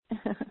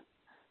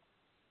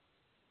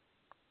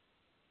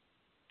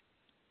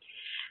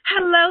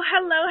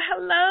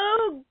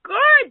Hello,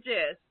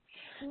 gorgeous.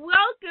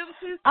 Welcome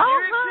to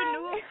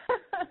Spiritpreneur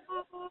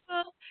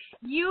School.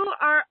 You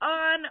are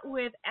on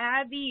with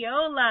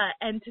Abiola,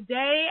 and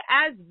today,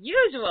 as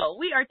usual,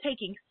 we are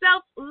taking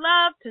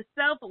self-love to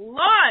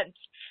self-launch.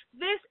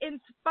 This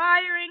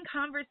inspiring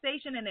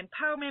conversation and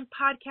empowerment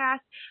podcast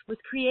was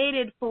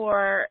created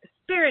for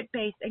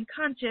spirit-based and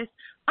conscious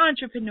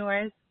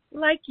entrepreneurs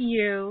like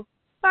you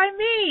by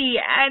me.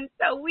 And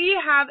so we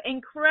have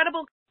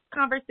incredible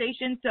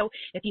conversation. So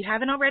if you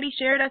haven't already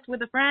shared us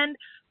with a friend,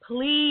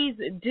 please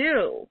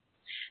do.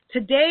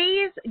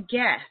 Today's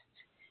guest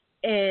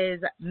is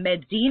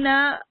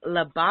Medyhne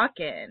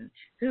Lebachen,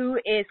 who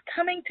is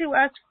coming to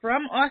us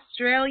from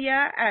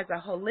Australia as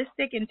a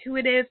holistic,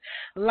 intuitive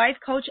life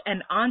coach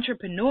and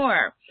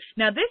entrepreneur.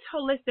 Now, this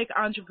holistic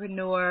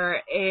entrepreneur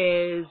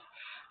is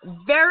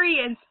very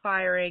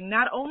inspiring,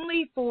 not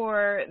only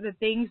for the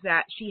things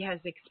that she has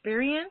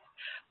experienced,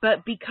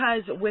 but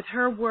because with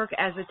her work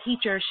as a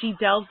teacher, she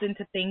delves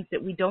into things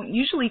that we don't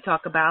usually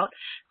talk about,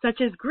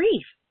 such as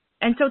grief.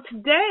 And so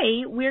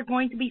today we're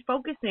going to be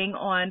focusing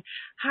on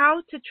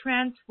how to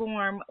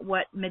transform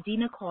what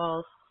Medyhne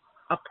calls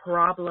a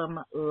problem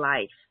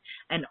life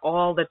and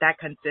all that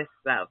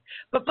consists of.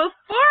 But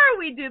before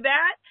we do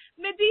that,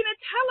 Medyhne,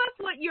 tell us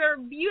what your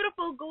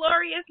beautiful,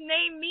 glorious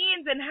name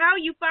means and how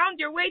you found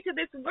your way to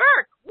this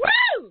work.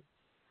 Woo!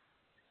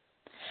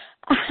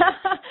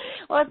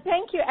 Well,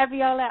 thank you,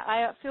 Abiola.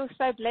 I feel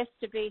so blessed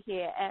to be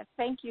here.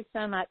 Thank you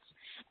so much.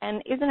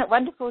 And isn't it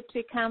wonderful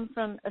to come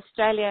from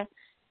Australia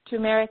to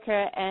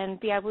America and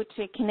be able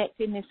to connect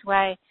in this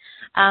way?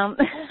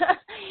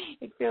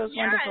 It feels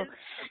wonderful.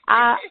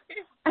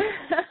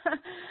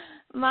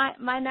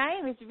 My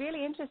name is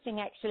really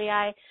interesting, actually.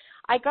 I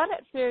got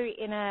it through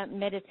in a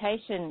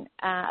meditation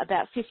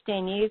about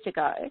 15 years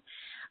ago,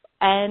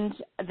 and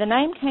the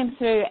name came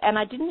through, and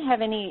I didn't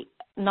have any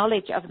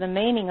knowledge of the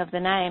meaning of the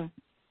name,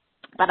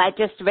 but I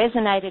just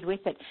resonated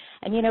with it.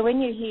 And, you know, when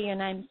you hear your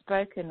name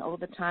spoken all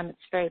the time, it's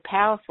very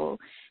powerful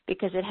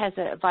because it has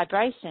a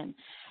vibration.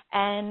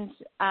 And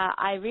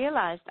I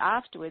realized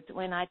afterwards,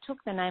 when I took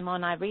the name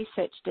on, I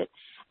researched it,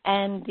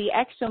 and the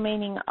actual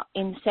meaning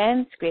in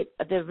Sanskrit,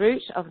 the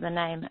root of the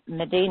name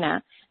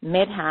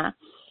Medyhne,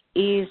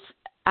 is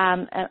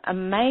an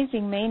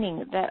amazing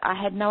meaning that I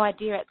had no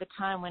idea at the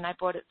time when I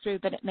brought it through,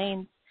 but it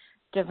means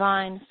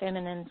divine,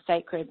 feminine,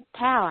 sacred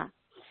power.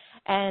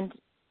 And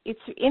it's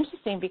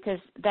interesting because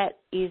that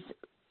is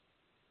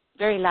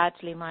very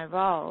largely my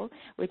role,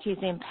 which is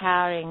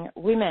empowering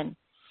women.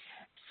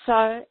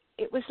 So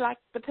it was like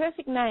the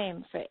perfect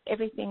name for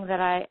everything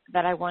that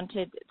I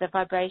wanted. The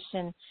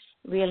vibration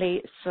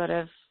really sort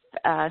of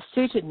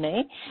suited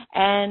me,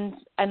 and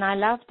I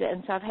loved it.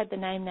 And so I've had the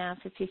name now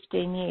for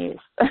 15 years.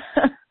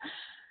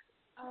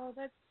 Oh,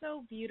 that's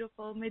so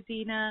beautiful,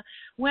 Medyhne.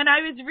 When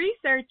I was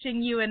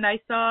researching you and I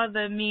saw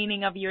the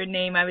meaning of your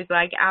name, I was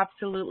like,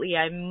 absolutely,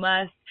 I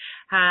must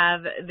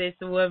have this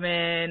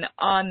woman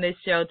on this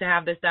show to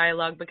have this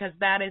dialogue, because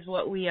that is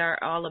what we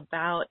are all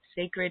about,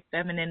 sacred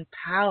feminine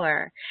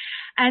power.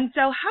 And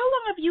so how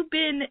long have you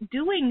been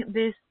doing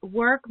this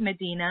work,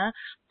 Medyhne,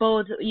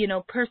 both, you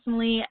know,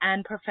 personally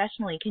and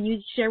professionally? Can you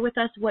share with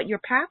us what your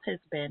path has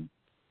been?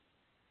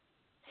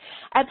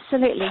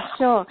 Absolutely,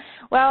 sure.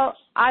 Well,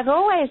 I've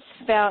always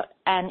felt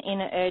an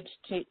inner urge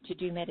to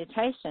do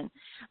meditation,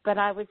 but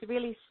I was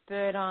really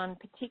spurred on,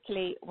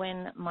 particularly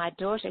when my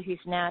daughter, who's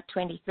now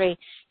 23,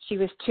 she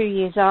was 2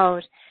 years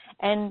old,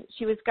 and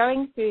she was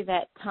going through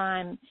that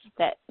time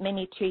that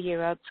many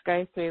 2-year-olds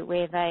go through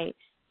where they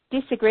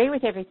disagree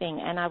with everything.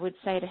 And I would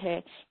say to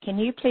her, can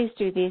you please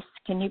do this?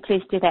 Can you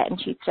please do that?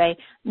 And she'd say,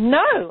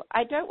 no,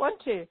 I don't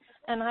want to.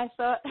 And I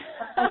thought,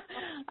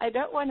 I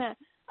don't want to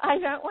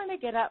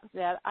get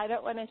upset. I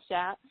don't want to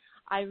shout.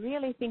 I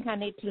really think I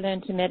need to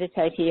learn to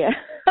meditate here.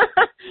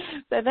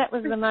 So that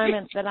was the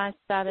moment that I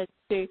started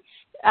to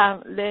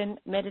learn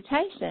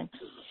meditation.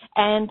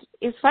 And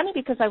it's funny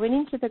because I went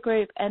into the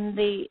group and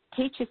the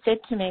teacher said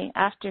to me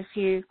after a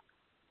few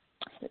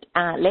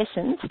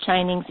lessons,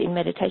 trainings in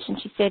meditation,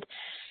 she said,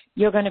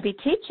 you're going to be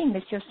teaching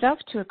this yourself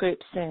to a group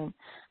soon.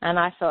 And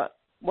I thought,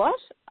 what?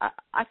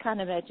 I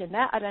can't imagine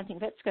that. I don't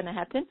think that's going to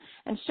happen.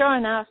 And sure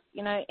enough,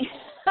 you know,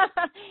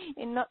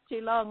 in not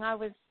too long, I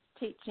was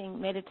teaching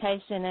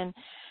meditation, and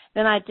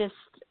then I just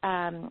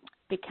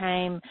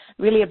became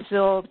really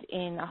absorbed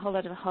in a whole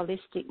lot of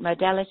holistic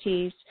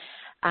modalities.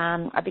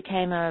 I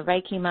became a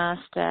reiki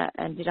master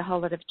and did a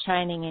whole lot of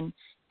training in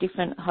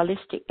different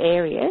holistic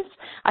areas.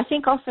 I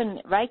think often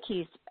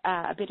reiki is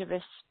a bit of a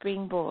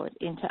springboard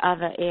into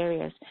other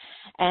areas,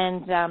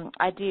 and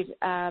I did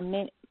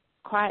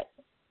quite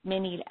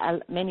many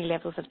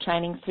levels of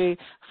training through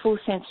full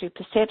sensory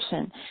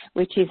perception,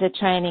 which is a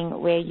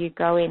training where you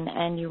go in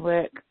and you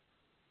work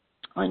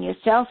on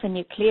yourself and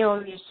you clear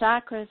all your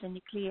chakras and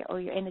you clear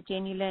all your energy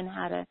and you learn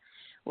how to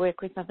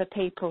work with other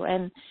people.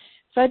 And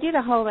so I did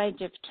a whole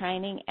range of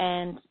training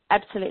and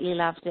absolutely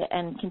loved it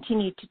and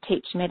continued to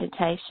teach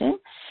meditation.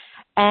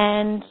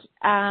 And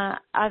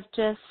I've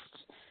just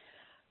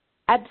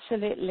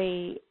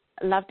absolutely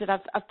loved it.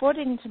 I've brought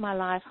it into my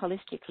life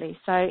holistically.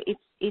 So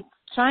it's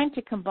trying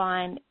to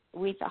combine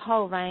with a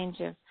whole range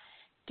of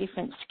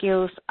different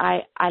skills.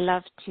 I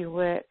love to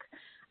work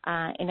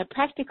in a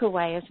practical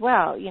way as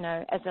well,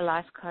 as a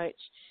life coach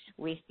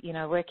with,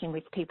 working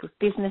with people's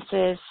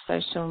businesses,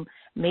 social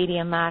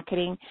media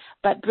marketing,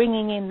 but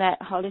bringing in that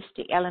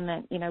holistic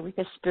element, with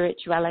the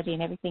spirituality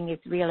and everything is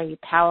really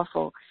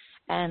powerful.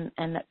 And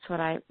that's what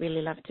I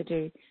really love to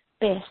do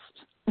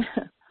best.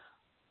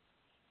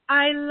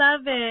 I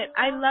love it.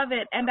 I love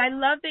it. And I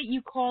love that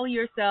you call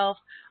yourself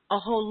a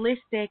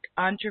holistic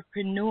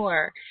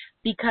entrepreneur,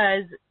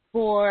 because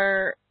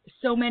for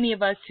so many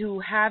of us who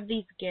have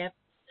these gifts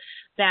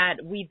that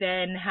we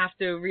then have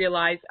to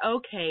realize,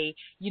 okay,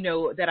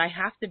 that I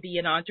have to be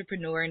an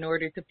entrepreneur in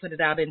order to put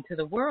it out into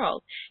the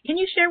world. Can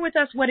you share with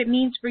us what it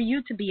means for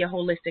you to be a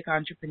holistic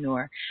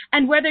entrepreneur,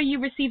 and whether you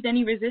received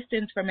any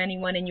resistance from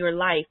anyone in your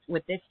life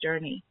with this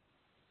journey?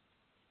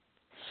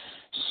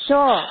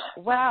 Sure.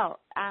 Well,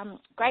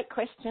 great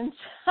questions.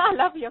 I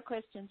love your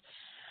questions.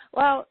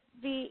 Well,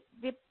 the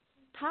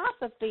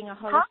path of being a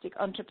holistic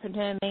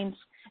entrepreneur means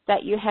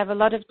that you have a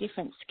lot of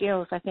different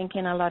skills, I think,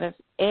 in a lot of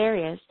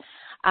areas.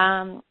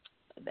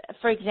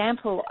 For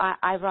example,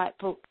 I write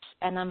books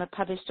and I'm a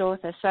published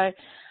author, so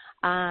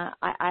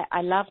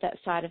I love that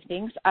side of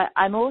things.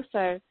 I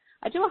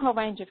do a whole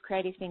range of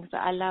creative things.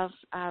 I love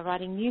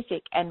writing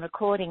music and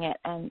recording it,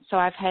 and so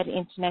I've had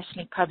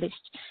internationally published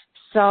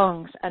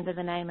songs under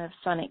the name of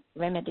Sonic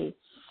Remedy.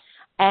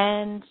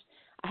 And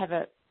I have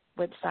a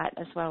website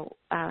as well,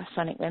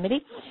 Sonic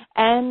Remedy.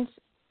 And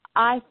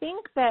I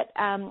think that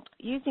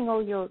using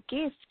all your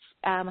gifts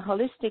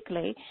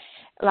holistically,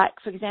 like,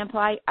 for example,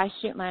 I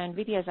shoot my own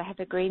videos. I have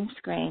a green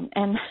screen,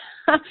 and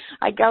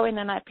I go in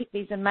and I pick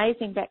these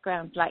amazing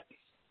backgrounds like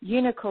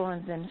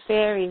unicorns and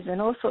fairies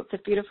and all sorts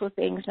of beautiful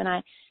things, and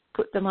I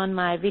put them on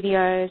my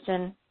videos.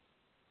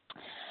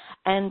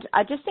 And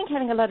I just think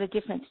having a lot of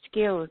different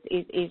skills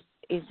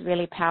is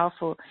really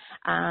powerful,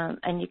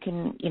 and you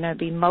can,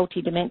 be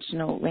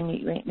multidimensional when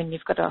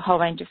you've got a whole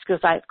range of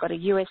skills. I've got a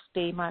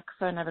USB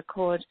microphone, I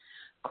record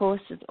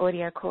courses,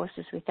 audio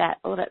courses with that,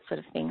 all that sort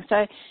of thing.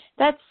 So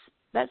that's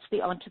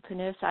the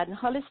entrepreneur side. And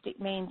holistic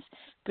means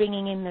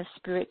bringing in the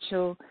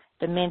spiritual,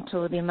 the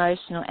mental, the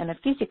emotional, and the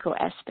physical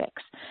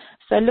aspects.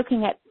 So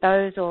looking at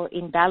those all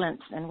in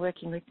balance and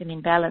working with them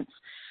in balance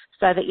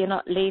so that you're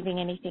not leaving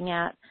anything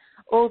out.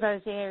 All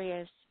those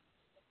areas,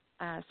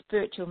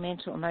 spiritual,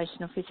 mental,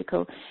 emotional,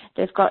 physical,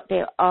 they've got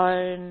their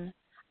own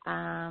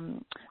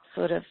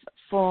sort of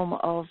form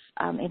of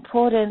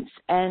importance,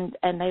 and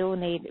they all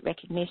need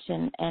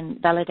recognition and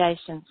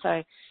validation.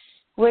 So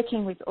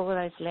working with all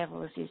those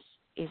levels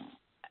is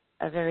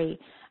a very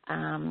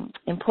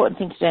important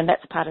thing to do, and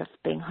that's part of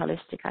being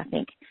holistic, I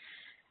think.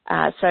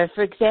 So,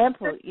 for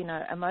example,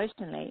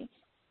 emotionally,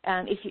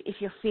 if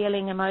you're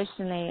feeling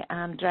emotionally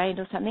drained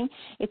or something,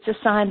 it's a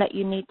sign that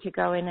you need to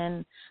go in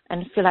and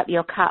fill up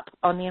your cup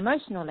on the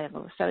emotional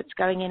level. So it's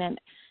going in and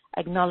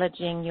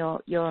acknowledging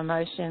your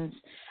emotions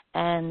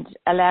and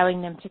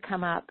allowing them to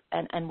come up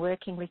and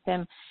working with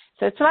them.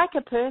 So it's like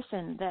a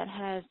person that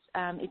has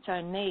its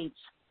own needs.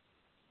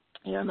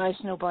 Your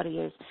emotional body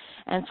is.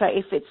 And so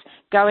if it's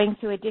going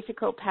through a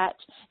difficult patch,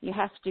 you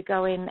have to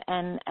go in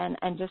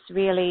and just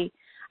really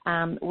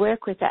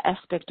work with that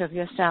aspect of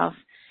yourself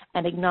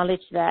and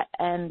acknowledge that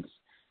and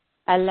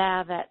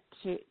allow that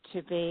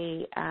to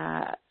be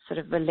sort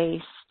of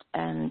released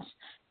and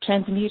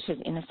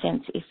transmuted, in a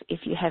sense, if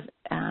you have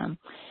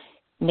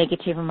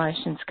negative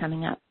emotions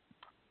coming up.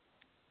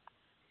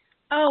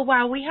 Oh,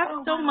 wow. We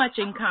have so much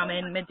in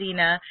common,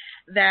 Medyhne,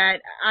 that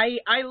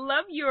I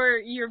love your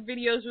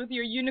videos with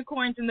your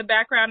unicorns in the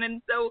background. And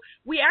so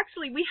we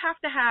have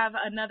to have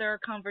another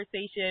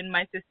conversation,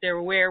 my sister,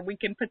 where we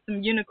can put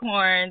some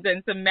unicorns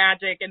and some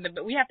magic.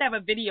 We have to have a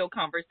video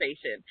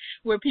conversation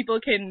where people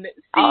can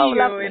see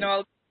you and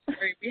all.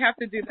 We have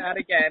to do that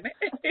again.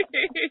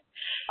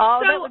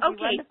 That would be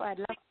wonderful. I'd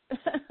love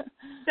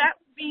that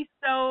would be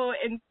so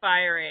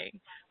inspiring.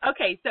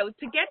 Okay, so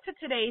to get to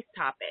today's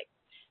topic,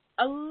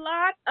 a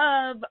lot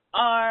of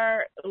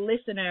our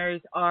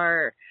listeners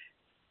are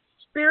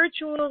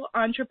spiritual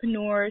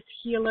entrepreneurs,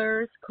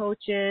 healers,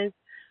 coaches,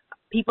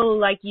 people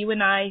like you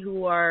and I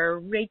who are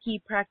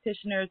Reiki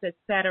practitioners,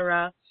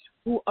 etc.,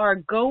 who are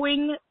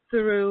going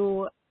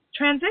through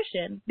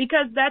transition,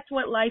 because that's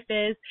what life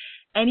is.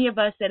 Any of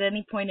us at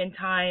any point in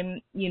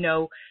time,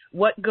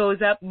 what goes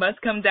up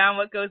must come down,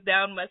 what goes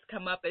down must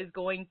come up, is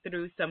going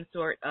through some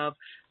sort of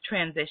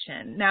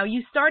transition. Now,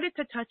 you started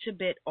to touch a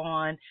bit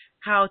on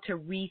how to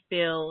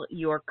refill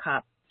your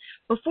cup.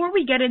 Before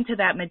we get into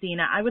that, Medyhne,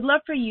 I would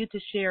love for you to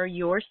share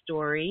your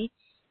story,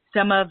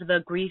 some of the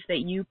grief that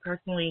you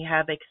personally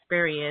have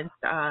experienced,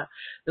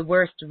 the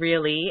worst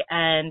really,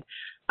 and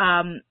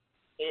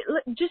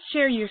just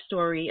share your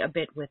story a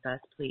bit with us,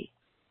 please.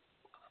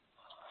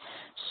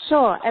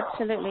 Sure,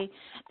 absolutely.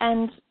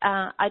 And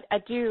I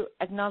do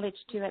acknowledge,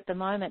 too, at the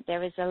moment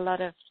there is a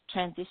lot of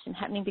transition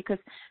happening because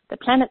the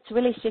planet's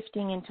really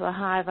shifting into a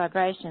higher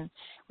vibration,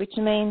 which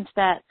means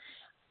that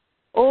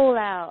all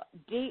our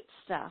deep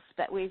stuff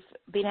that we've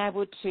been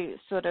able to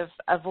sort of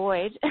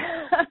avoid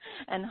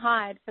and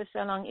hide for so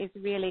long is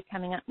really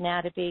coming up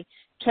now to be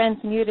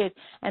transmuted.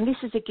 And this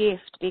is a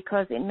gift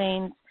because it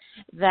means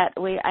that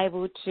we're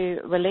able to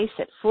release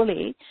it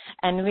fully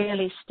and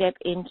really step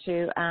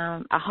into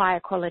a higher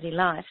quality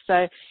life.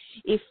 So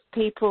if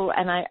people,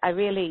 and I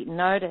really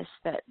notice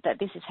that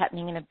this is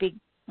happening in a big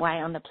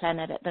way on the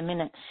planet at the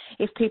minute,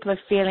 if people are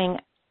feeling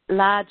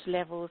large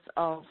levels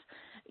of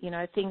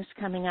things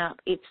coming up,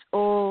 it's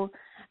all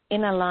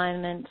in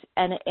alignment,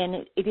 and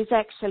it is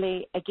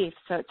actually a gift.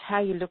 So it's how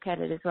you look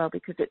at it as well,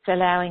 because it's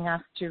allowing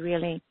us to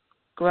really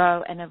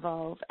grow and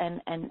evolve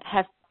and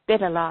have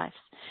better lives.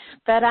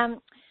 But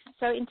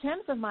so in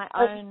terms of my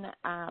own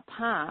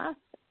path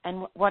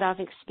and what I've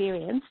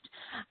experienced,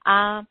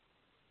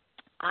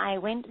 I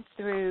went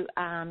through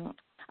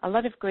a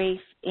lot of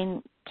grief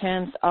in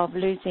terms of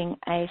losing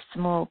a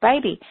small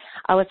baby.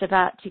 I was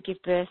about to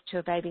give birth to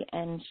a baby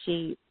and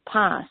she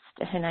passed.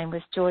 Her name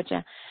was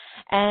Georgia.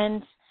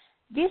 And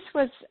this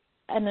was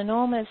an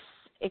enormous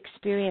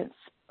experience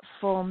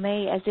for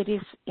me, as it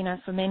is,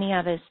 for many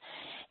others.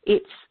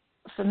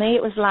 For me,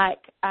 it was like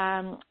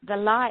the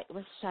light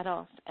was shut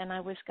off and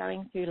I was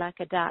going through like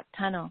a dark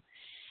tunnel.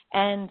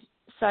 And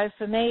so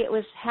for me, it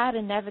was how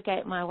to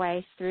navigate my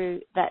way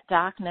through that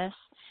darkness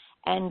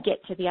and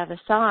get to the other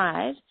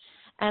side.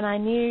 And I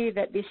knew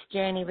that this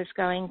journey was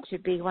going to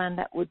be one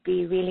that would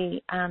be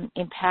really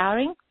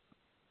empowering.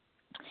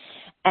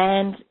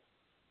 And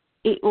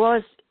it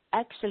was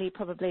actually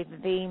probably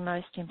the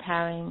most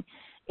empowering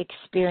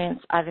experience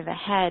I've ever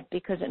had,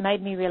 because it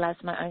made me realize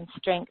my own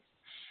strength.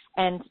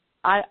 And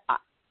I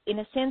in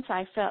a sense,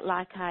 I felt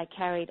like I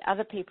carried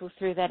other people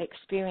through that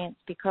experience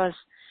because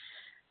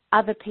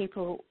other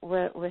people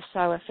were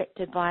so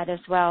affected by it as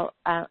well,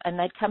 and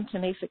they'd come to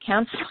me for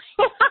counselling.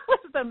 I was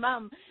the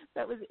mum,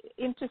 so it was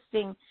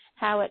interesting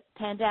how it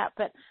panned out.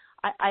 But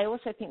I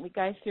also think we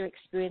go through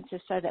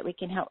experiences so that we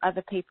can help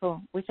other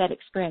people with that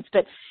experience.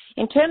 But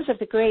in terms of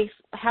the grief,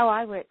 how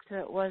I worked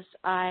through it was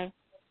I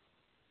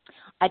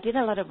did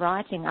a lot of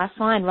writing. I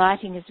find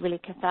writing is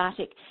really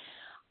cathartic.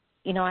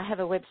 I have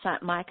a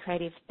website, My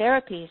Creative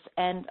Therapies,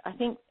 and I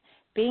think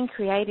being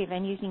creative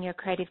and using your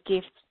creative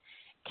gifts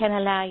can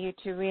allow you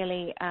to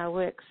really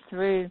work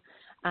through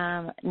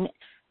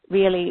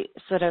really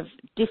sort of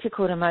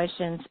difficult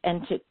emotions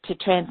and to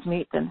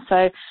transmute them.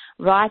 So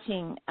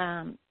writing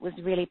was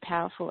really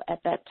powerful at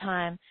that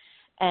time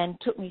and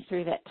took me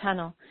through that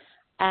tunnel.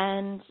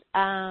 And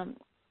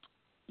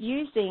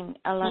using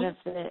a lot of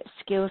the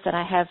skills that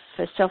I have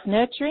for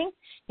self-nurturing,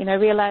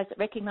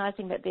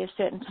 recognizing that there are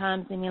certain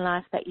times in your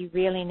life that you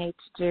really need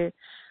to do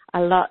a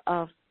lot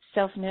of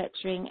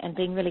self-nurturing and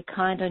being really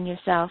kind on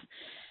yourself.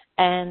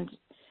 And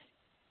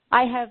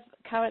I have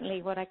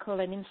currently what I call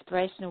an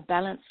inspirational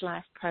balanced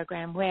life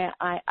program, where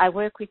I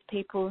work with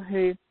people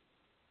who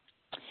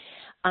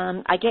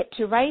I get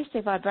to raise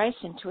their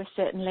vibration to a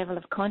certain level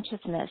of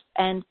consciousness.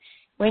 And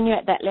when you're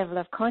at that level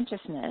of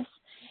consciousness,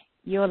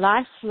 your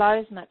life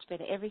flows much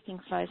better. Everything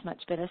flows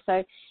much better.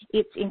 So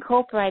it's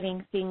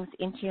incorporating things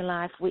into your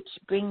life which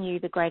bring you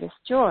the greatest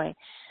joy.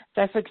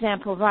 So, for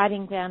example,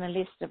 writing down a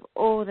list of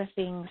all the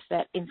things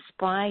that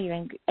inspire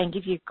you and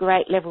give you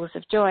great levels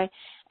of joy,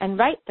 and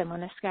rate them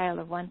on a scale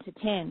of 1 to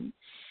 10.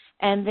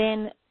 And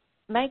then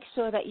make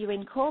sure that you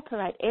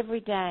incorporate every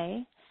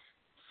day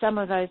some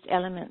of those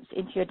elements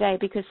into your day,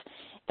 because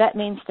that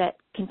means that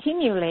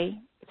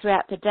continually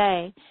throughout the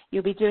day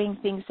you'll be doing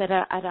things that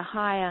are at a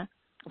higher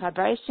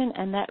vibration,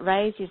 and that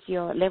raises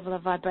your level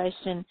of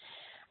vibration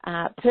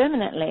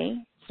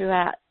permanently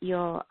throughout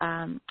your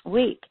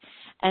week.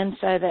 And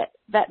so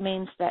that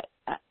means that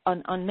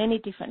on many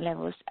different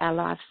levels our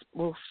lives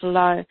will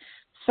flow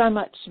so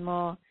much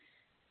more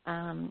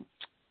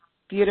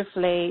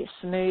beautifully,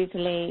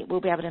 smoothly. We'll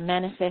be able to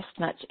manifest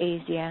much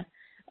easier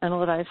and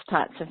all those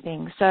types of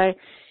things. So,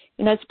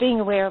 it's being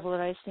aware of all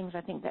those things,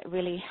 I think, that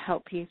really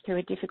help you through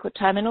a difficult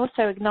time, and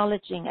also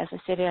acknowledging, as I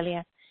said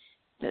earlier,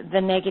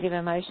 the negative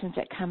emotions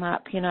that come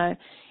up.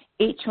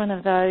 Each one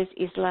of those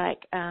is like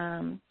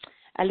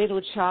a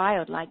little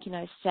child, like,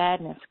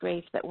 sadness,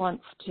 grief, that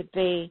wants to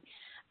be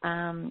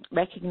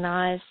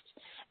recognized.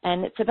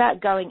 And it's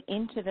about going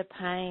into the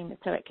pain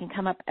so it can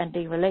come up and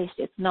be released.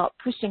 It's not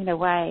pushing it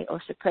away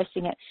or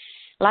suppressing it.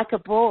 Like a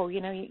ball,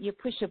 you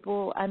push a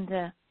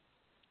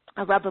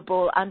rubber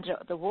ball under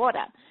the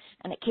water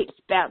and it keeps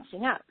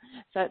bouncing up.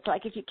 So it's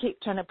like if you keep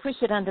trying to push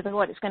it under the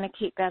water, it's going to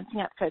keep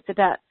bouncing up. So it's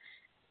about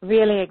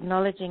really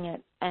acknowledging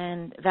it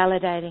and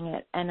validating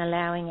it and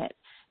allowing it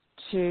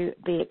to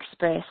be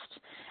expressed.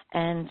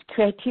 And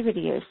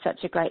creativity is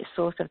such a great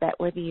source of that,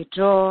 whether you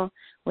draw,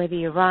 whether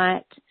you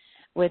write,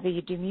 whether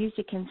you do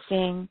music and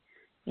sing,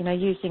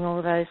 using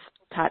all those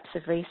types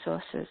of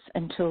resources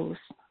and tools.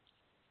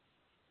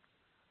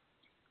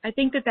 I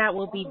think that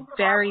will be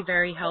very,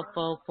 very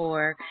helpful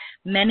for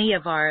many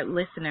of our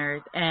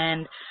listeners.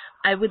 And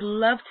I would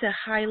love to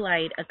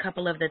highlight a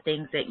couple of the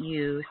things that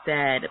you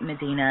said,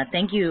 Medyhne.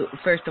 Thank you,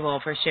 first of all,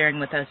 for sharing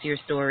with us your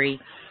story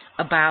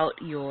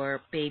about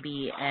your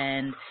baby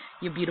and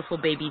your beautiful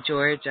baby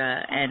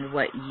Georgia and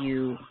what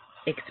you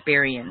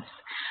experienced.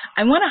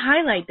 I want to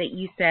highlight that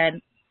you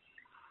said,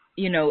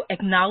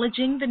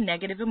 acknowledging the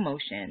negative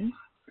emotions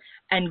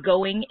and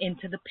going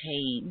into the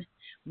pain,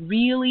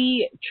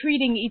 really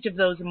treating each of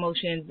those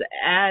emotions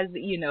as,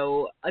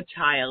 a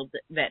child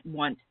that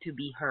wants to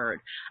be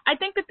heard. I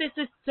think that this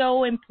is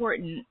so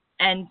important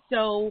and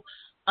so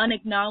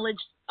unacknowledged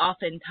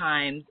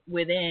oftentimes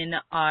within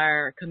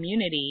our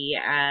community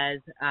as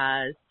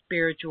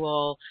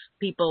spiritual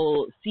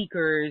people,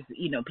 seekers,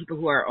 people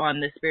who are on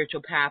the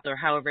spiritual path or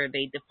however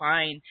they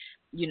define,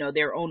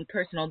 their own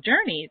personal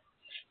journeys.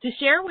 To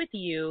share with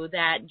you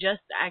that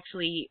just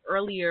actually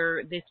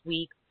earlier this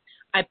week,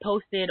 I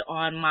posted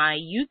on my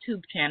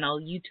YouTube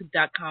channel,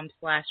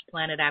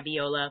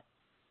 youtube.com/PlanetAbiola.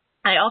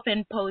 I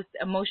often post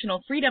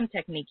emotional freedom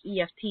technique,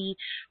 EFT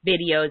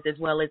videos, as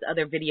well as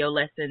other video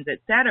lessons,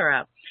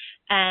 etc.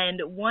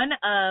 And one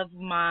of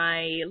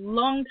my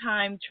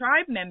longtime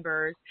tribe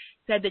members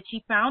said that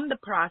she found the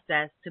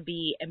process to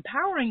be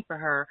empowering for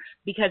her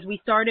because we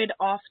started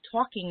off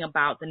talking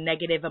about the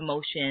negative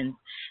emotions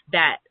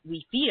that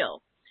we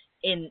feel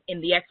in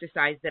the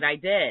exercise that I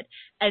did.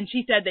 And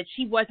she said that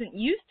she wasn't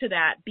used to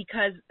that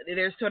because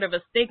there's sort of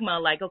a stigma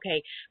like,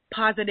 okay,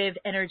 positive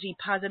energy,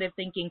 positive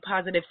thinking,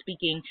 positive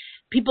speaking.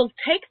 People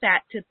take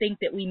that to think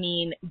that we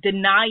mean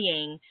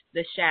denying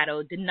the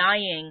shadow,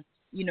 denying,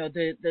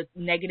 the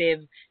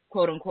negative,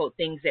 quote unquote,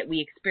 things that we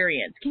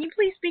experience. Can you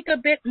please speak a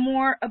bit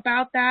more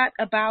about that,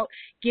 about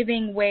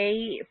giving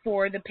way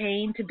for the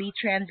pain to be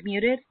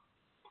transmuted?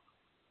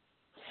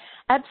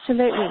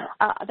 Absolutely.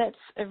 That's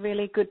a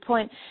really good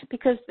point,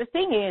 because the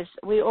thing is,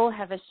 we all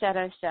have a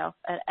shadow self,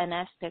 an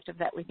aspect of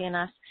that within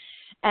us,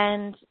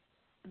 and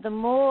the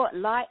more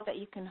light that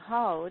you can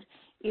hold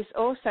is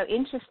also,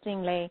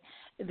 interestingly,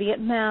 the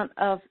amount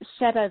of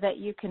shadow that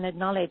you can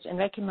acknowledge and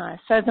recognize.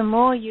 So the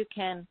more you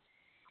can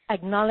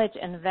acknowledge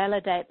and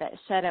validate that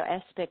shadow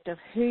aspect of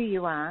who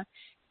you are,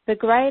 the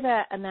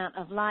greater amount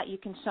of light you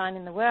can shine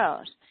in the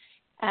world.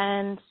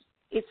 And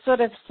it sort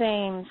of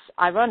seems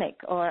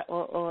ironic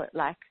or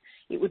like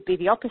it would be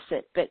the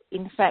opposite, but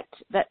in fact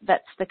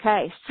that's the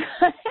case.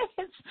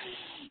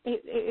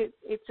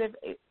 It's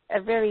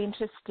a very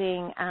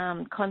interesting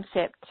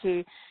concept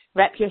to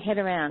wrap your head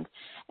around.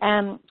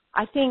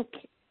 I think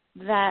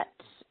that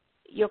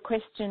your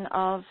question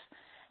of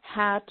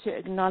how to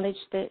acknowledge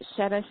the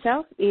shadow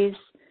self is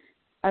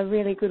a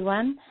really good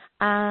one.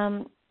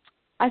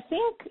 I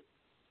think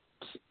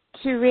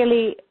to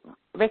really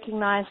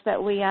recognize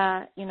that we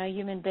are,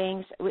 human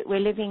beings, we're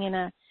living in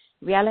a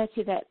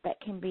reality that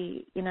can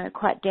be,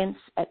 quite dense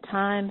at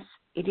times.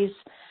 It is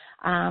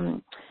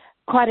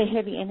quite a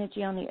heavy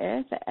energy on the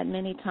earth at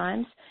many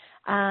times.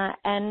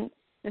 And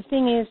the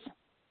thing is,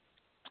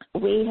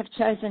 we have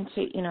chosen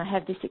to,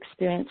 have this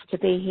experience, to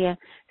be here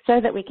so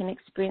that we can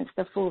experience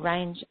the full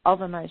range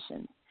of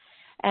emotions.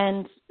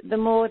 And the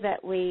more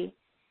that we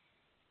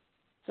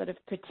sort of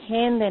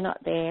pretend they're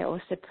not there or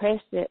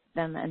suppress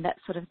them and that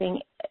sort of thing,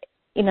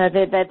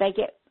 they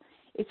get,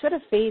 it sort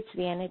of feeds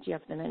the energy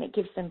of them and it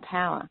gives them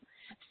power.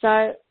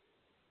 So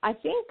I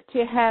think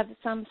to have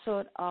some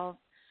sort of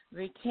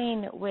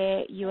routine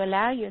where you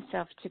allow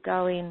yourself to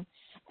go in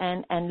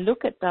and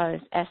look at those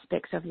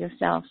aspects of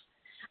yourself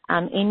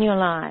in your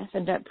life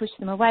and don't push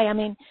them away. I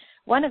mean,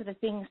 one of the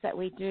things that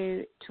we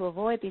do to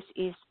avoid this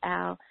is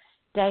our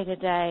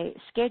day-to-day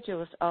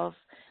schedules of,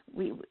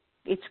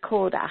 it's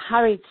called a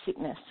hurried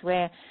sickness,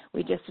 where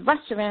we just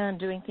rush around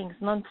doing things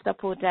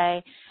non-stop all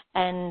day,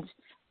 and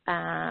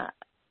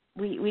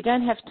we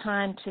don't have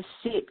time to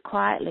sit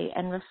quietly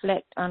and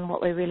reflect on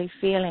what we're really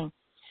feeling.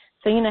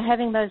 So,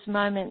 having those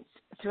moments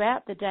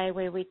throughout the day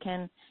where we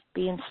can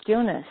be in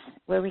stillness,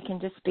 where we can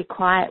just be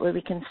quiet, where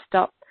we can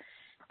stop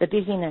the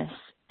busyness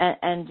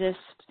and just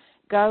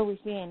go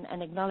within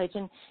and acknowledge.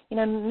 And,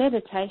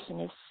 meditation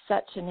is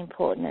such an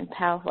important and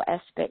powerful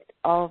aspect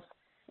of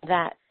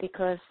that,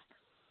 because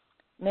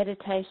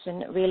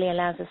meditation really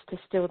allows us to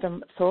still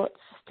the thoughts,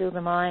 still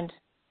the mind,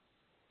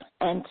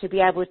 and to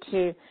be able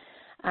to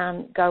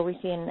go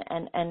within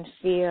and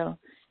feel,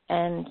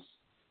 and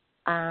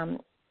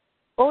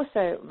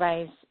also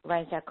raise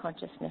our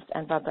consciousness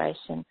and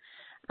vibration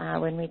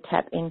when we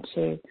tap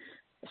into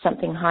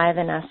something higher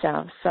than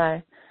ourselves.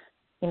 So,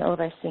 all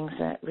those things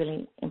are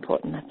really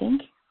important, I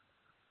think.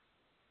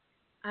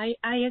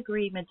 I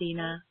agree,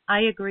 Medyhne.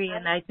 I agree,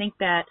 and I think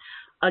that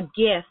a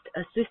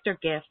sister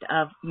gift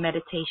of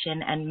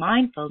meditation and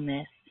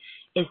mindfulness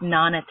is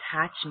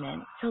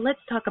non-attachment. So let's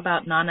talk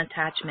about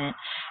non-attachment,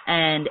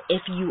 and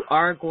if you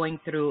are going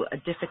through a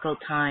difficult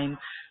time,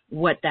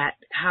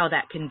 how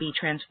that can be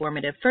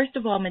transformative. First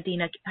of all,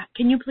 Medyhne,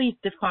 can you please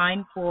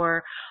define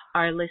for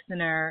our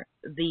listener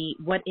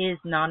what is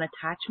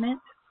non-attachment?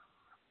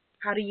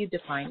 How do you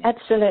define it?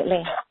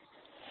 Absolutely.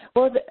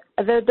 Well,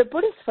 the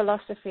Buddhist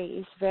philosophy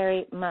is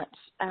very much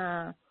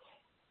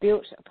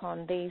built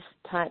upon these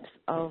types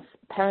of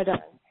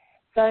paradigms.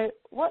 So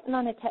what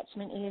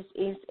non-attachment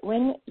is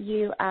when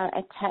you are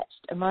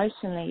attached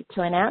emotionally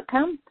to an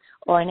outcome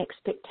or an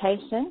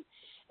expectation,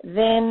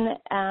 then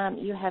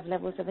you have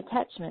levels of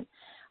attachment.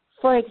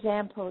 For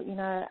example,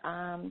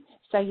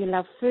 so you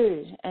love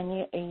food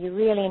and you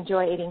really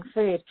enjoy eating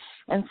food.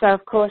 And so,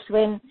 of course,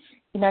 when,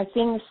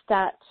 things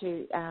start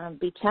to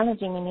be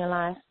challenging in your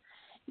life,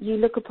 you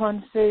look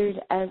upon food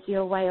as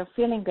your way of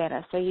feeling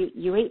better. So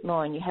you eat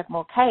more and you have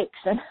more cakes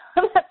and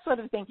that sort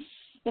of thing.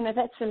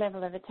 That's the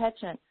level of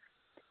attachment.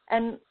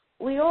 And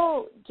we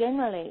all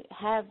generally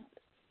have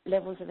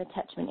levels of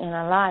attachment in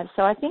our lives.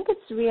 So I think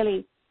it's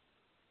really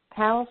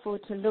powerful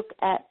to look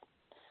at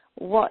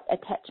what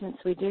attachments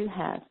we do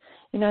have.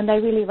 And they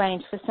really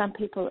range. For some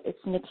people, it's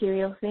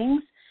material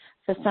things.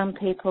 For some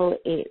people,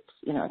 it's,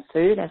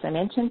 food, as I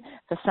mentioned.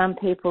 For some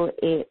people,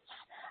 it's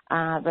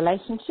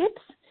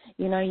relationships.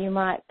 You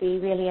might be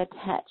really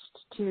attached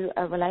to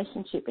a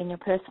relationship in your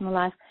personal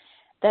life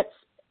that's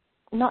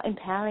not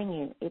empowering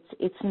you.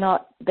 It's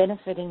not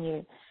benefiting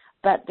you.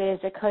 But there's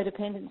a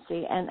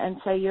codependency, and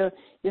so you're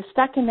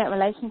stuck in that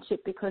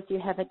relationship because you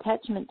have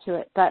attachment to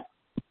it. But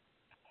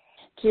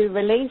to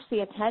release the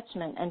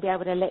attachment and be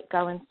able to let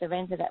go and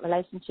surrender that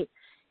relationship,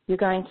 you're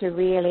going to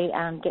really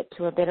get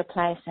to a better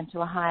place and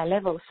to a higher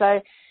level. So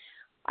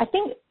I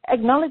think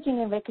acknowledging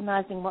and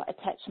recognizing what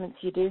attachments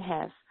you do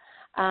have.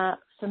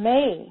 For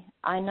me,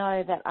 I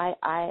know that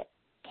I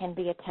can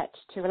be attached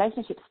to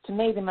relationships. To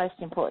me, the most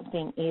important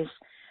thing is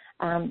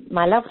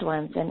my loved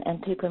ones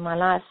and people in my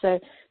life. So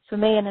for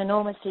me, an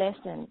enormous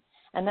lesson,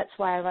 and that's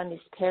why I run this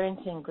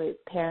parenting group,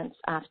 Parents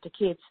After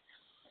Kids.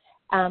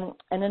 An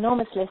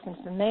enormous lesson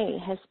for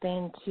me has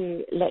been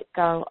to let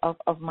go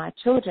of my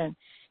children,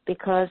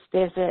 because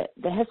there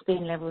has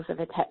been levels of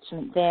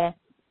attachment there.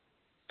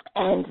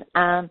 And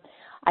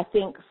I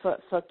think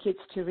for kids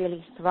to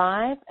really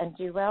thrive and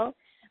do well,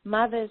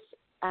 mothers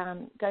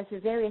go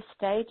through various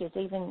stages,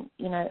 even,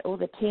 all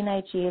the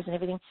teenage years and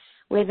everything,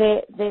 where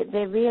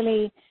they're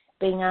really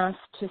being asked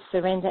to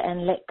surrender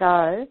and let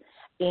go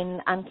in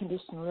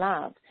unconditional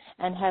love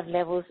and have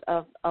levels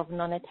of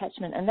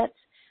non-attachment. And that's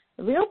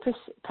a real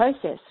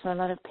process for a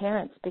lot of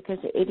parents, because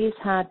it is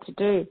hard to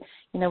do.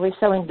 We're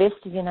so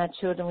invested in our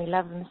children, we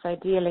love them so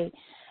dearly,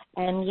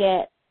 and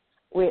yet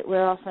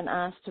we're often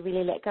asked to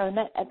really let go. And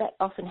that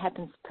often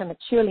happens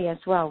prematurely as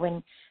well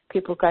when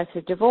people go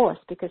through divorce,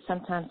 because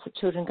sometimes the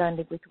children go and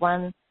live with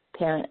one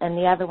parent and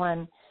the other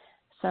one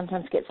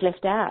sometimes gets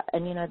left out.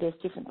 And, there's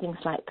different things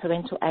like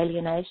parental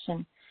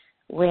alienation,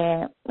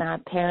 where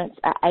parents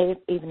are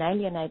even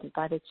alienated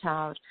by their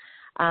child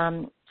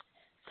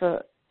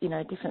for,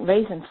 different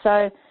reasons.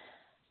 So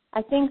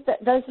I think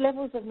that those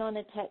levels of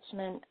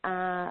non-attachment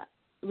are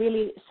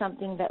really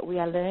something that we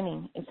are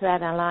learning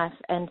throughout our life,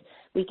 and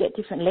we get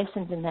different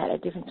lessons in that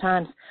at different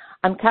times.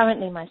 I'm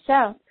currently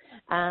myself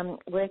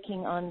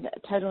working on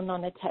total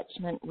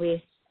non-attachment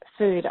with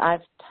food.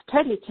 I've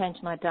totally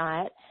changed my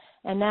diet,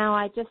 and now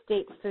I just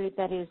eat food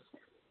that is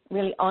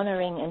really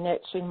honouring and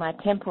nurturing my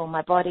temple,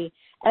 my body,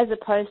 as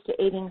opposed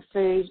to eating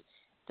food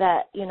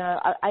that,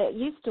 I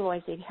used to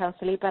always eat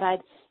healthily, but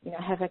I'd,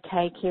 have a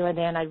cake here and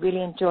there, and I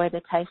really enjoy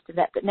the taste of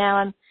that. But now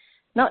I'm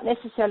not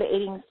necessarily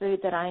eating food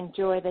that I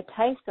enjoy the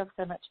taste of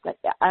so much, but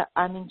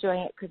I'm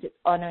enjoying it because it's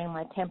honouring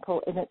my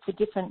temple, and it's a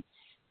different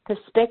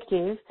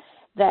perspective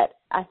that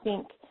I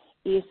think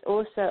is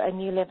also a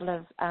new level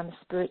of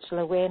spiritual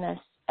awareness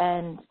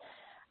and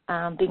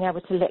being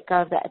able to let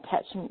go of that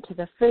attachment to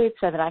the food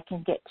so that I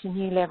can get to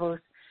new levels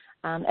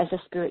as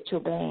a spiritual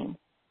being.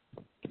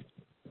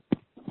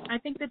 I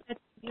think that that's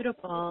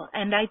beautiful,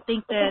 and I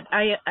think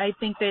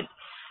that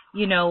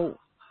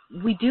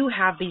we do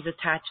have these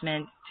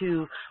attachments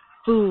to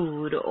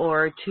food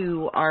or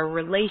to our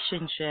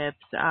relationships.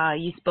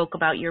 You spoke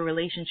about your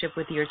relationship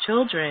with your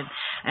children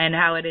and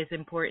how it is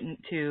important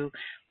to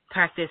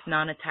practice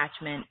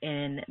non-attachment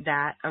in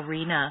that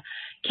arena.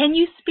 Can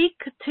you speak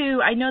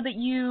to, I know that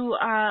you,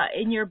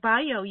 in your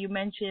bio, you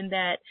mentioned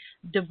that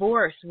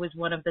divorce was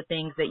one of the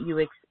things that you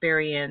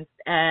experienced.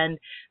 And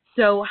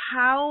so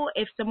how,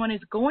 if someone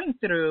is going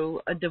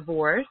through a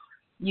divorce,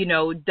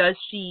 does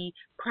she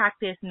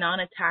practice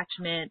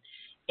non-attachment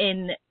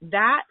in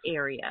that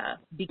area?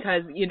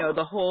 Because,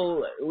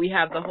 we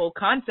have the whole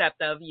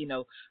concept of,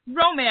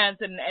 romance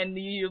and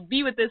you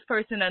be with this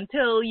person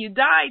until you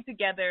die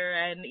together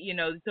and,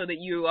 so that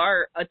you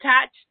are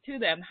attached to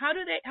them. How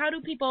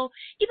do people,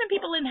 even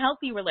people in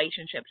healthy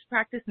relationships,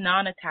 practice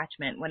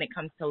non-attachment when it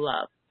comes to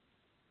love?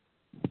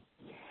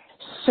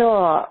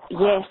 Sure.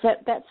 Yes,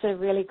 that's a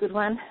really good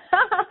one.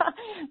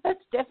 That's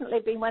definitely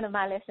been one of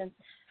my lessons.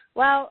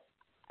 Well,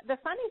 the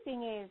funny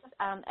thing is,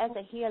 as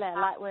a healer,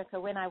 light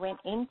worker, when I went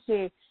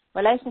into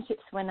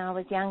relationships when I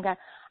was younger,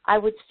 I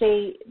would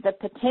see the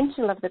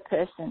potential of the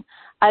person.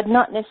 I'd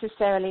not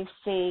necessarily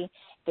see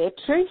their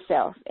true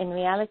self in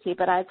reality,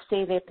 but I'd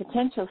see their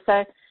potential.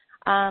 So,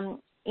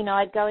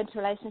 I'd go into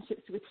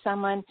relationships with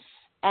someone,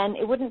 and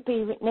it wouldn't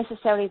be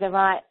necessarily the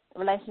right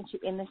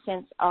relationship in the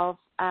sense of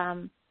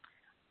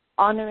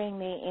honouring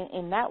me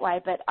in that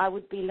way, but I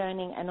would be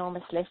learning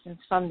enormous lessons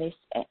from this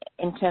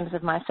in terms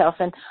of myself.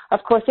 And, of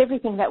course,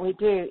 everything that we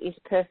do is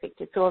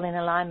perfect. It's all in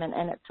alignment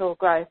and it's all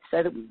growth,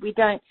 so that we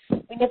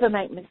never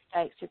make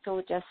mistakes. It's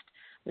all just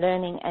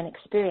learning and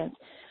experience.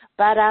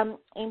 But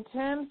in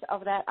terms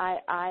of that,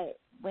 I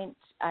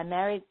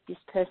married this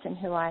person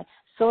who I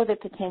saw the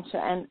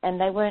potential, and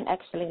they weren't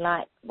actually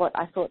like what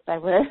I thought they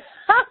were,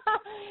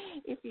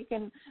 if you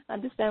can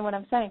understand what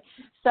I'm saying.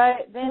 So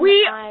then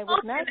I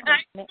was married. I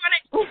want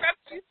to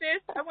interrupt you,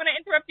 sis. I want to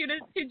interrupt you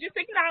to just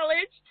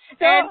acknowledge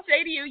and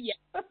say to you,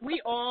 yes,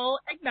 we all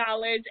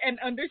acknowledge and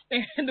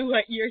understand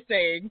what you're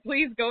saying.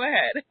 Please go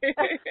ahead.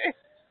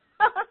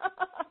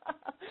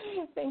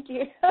 Thank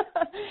you.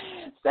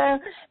 So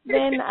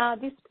then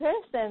this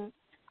person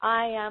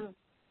I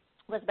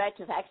was married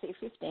to for actually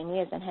 15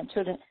 years and had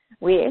children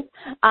with.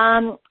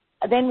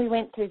 Then we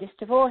went through this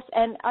divorce,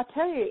 and I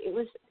tell you, it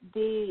was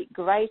the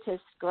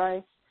greatest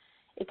growth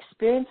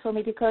experience for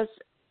me, because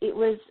it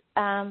was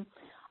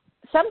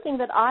something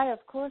that I,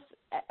 of course,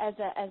 as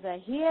a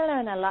healer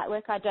and a light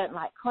worker, I don't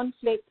like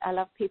conflict. I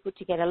love people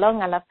to get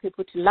along. I love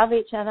people to love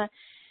each other.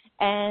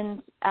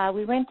 And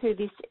we went through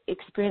this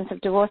experience of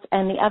divorce,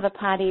 and the other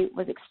party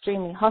was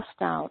extremely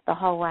hostile the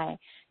whole way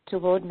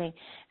toward me.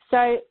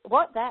 So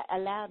what that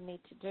allowed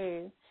me to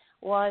do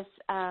was,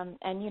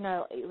 and, you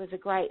know, it was a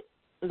great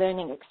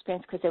learning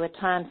experience, because there were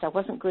times I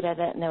wasn't good at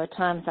it and there were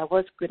times I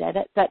was good at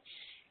it. But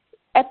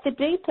at the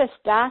deepest,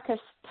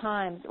 darkest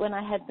times, when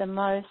I had the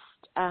most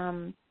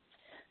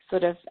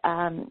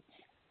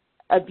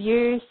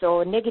abuse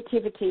or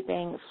negativity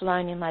being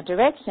flown in my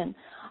direction,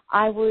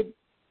 I would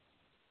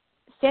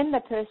send the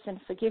person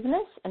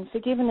forgiveness, and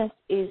forgiveness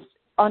is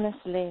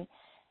honestly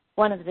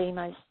one of the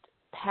most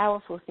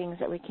powerful things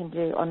that we can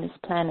do on this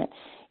planet,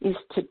 is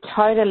to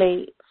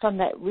totally, from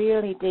that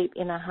really deep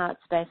inner heart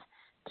space,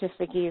 to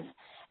forgive.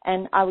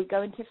 And I would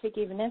go into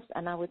forgiveness,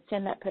 and I would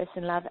send that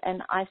person love,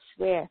 and I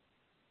swear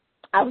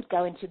I would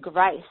go into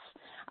grace.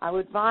 I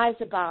would rise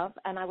above,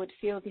 and I would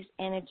feel this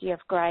energy of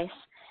grace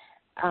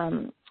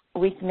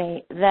with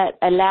me that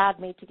allowed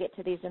me to get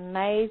to these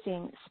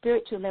amazing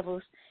spiritual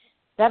levels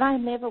that I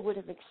never would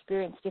have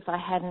experienced if I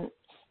hadn't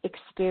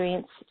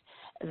experienced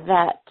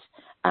that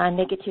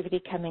negativity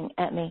coming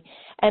at me.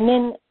 And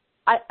then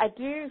I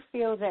do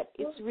feel that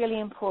it's really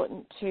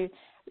important to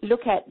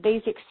look at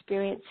these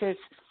experiences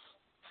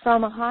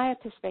from a higher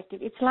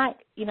perspective. It's like,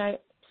 you know,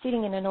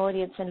 sitting in an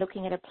audience and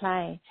looking at a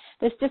play.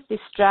 There's just this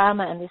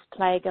drama and this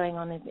play going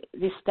on in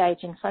this stage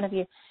in front of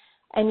you.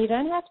 And you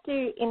don't have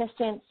to, in a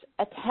sense,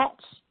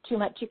 attach too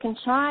much. You can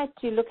try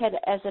to look at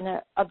it as an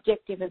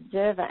objective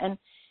observer. And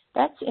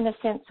that's, in a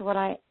sense, what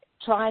I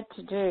tried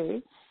to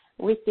do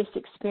with this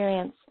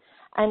experience.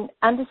 And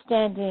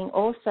understanding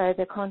also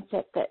the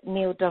concept that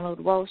Neil Donald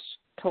Walsh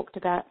talked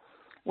about,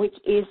 which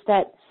is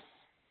that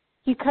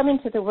you come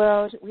into the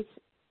world with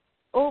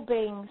all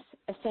beings,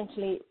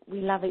 essentially,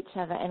 we love each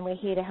other and we're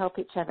here to help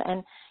each other.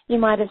 And you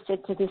might have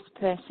said to this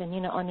person,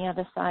 you know, on the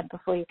other side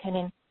before you came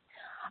in,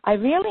 I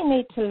really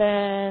need to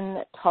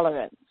learn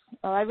tolerance,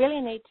 or I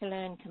really need to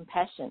learn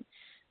compassion.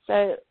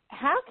 So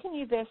how can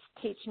you best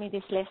teach me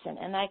this lesson?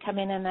 And they come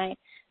in and they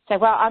say,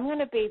 well, I'm going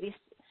to be this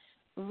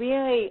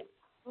really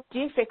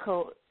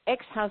difficult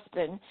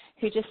ex-husband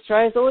who just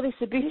throws all this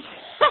abuse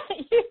at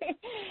you.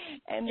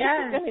 And this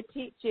is going to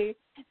teach you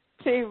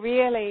to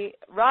really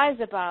rise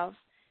above,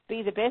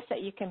 be the best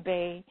that you can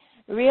be,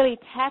 really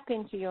tap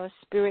into your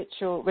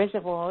spiritual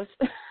reservoirs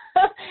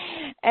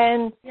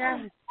and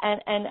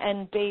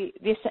be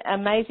this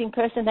amazing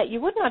person that you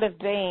would not have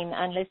been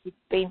unless you've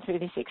been through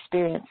this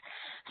experience.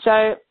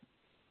 So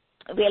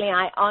really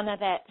I honor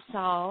that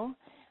soul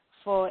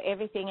for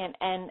everything,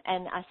 and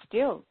I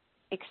still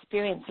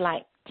experience,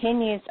 like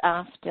 10 years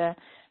after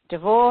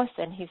divorce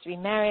and he's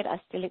remarried,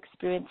 I still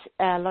experience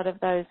a lot of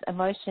those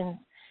emotions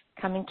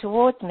coming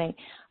towards me.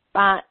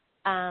 But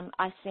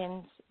I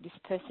send this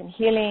person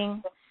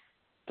healing,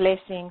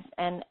 blessings,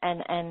 and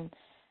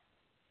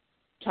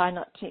try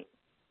not to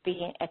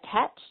be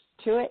attached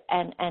to it,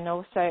 and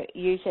also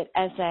use it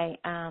as a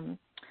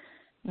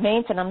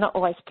means, and I'm not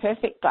always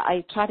perfect, but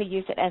I try to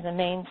use it as a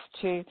means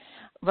to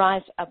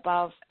rise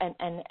above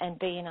and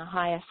be in a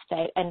higher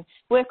state and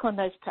work on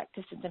those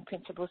practices and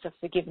principles of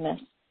forgiveness.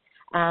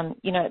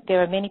 You know,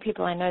 there are many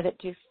people I know that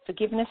do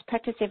forgiveness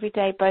practice every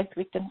day, both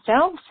with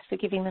themselves,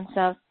 forgiving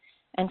themselves,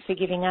 and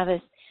forgiving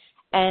others.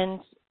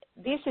 And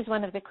this is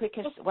one of the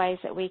quickest ways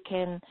that we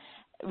can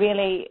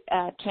really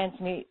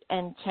transmute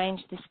and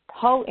change this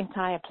whole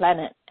entire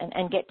planet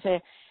and get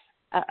to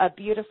a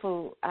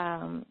beautiful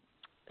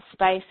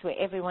space where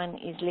everyone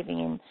is living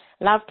in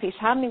love, peace,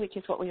 harmony, which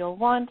is what we all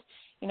want.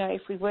 You know,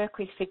 if we work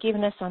with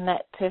forgiveness on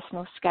that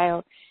personal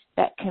scale,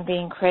 that can be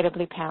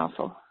incredibly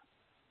powerful.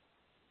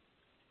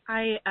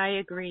 I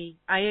agree.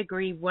 I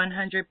agree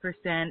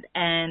 100%.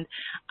 And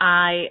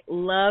I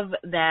love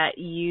that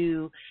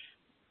you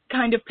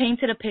kind of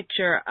painted a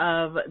picture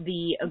of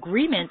the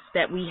agreements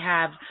that we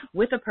have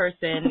with a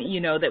person,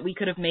 you know, that we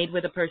could have made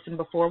with a person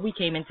before we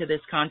came into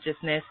this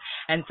consciousness,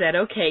 and said,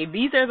 okay,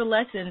 these are the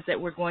lessons that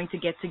we're going to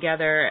get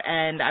together,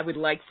 and I would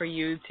like for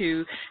you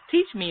to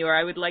teach me, or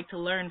I would like to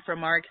learn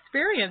from our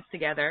experience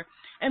together,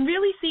 and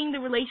really seeing the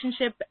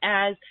relationship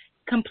as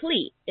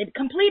complete. It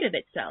completed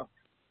itself,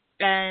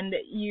 and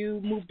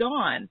you moved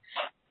on.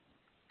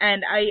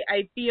 And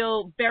I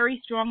feel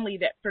very strongly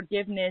that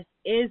forgiveness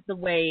is the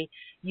way,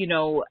 you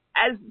know,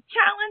 as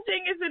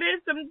challenging as it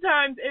is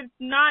sometimes, it's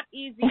not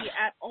easy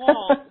at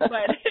all,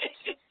 but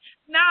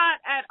not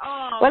at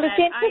all. Well, it's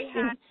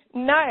interesting.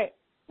 No.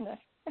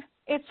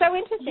 It's so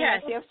interesting.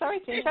 Yes. I'm sorry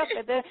to interrupt,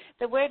 but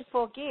the word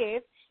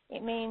forgive,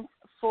 it means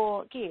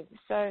forgive.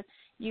 So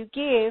you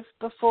give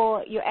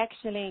before you're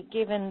actually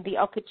given the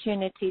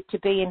opportunity to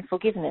be in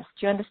forgiveness.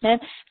 Do you understand?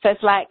 So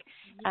it's like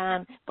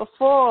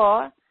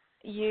before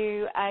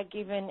you are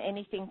given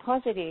anything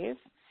positive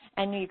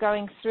and you're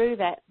going through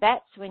that,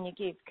 that's when you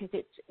give, because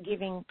it's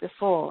giving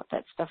before.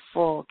 That's the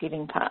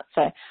forgiving part.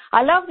 So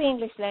I love the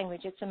English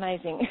language. It's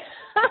amazing.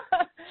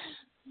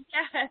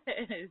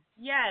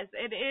 Yes,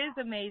 it is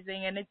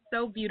amazing, and it's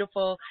so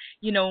beautiful,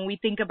 you know, when we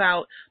think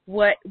about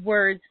what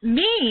words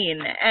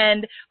mean.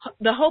 And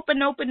the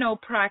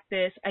Ho'oponopono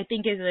practice, I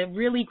think, is a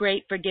really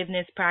great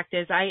forgiveness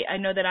practice. I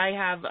know that I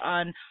have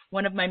on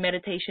one of my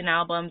meditation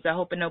albums a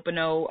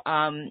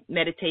Ho'oponopono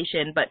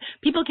meditation, but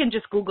people can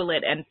just Google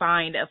it and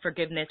find a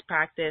forgiveness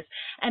practice.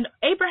 And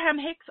Abraham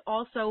Hicks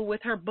also,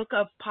 with her book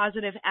of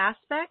positive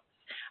aspects,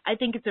 I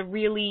think it's a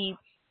really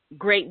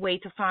great way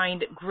to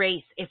find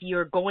grace if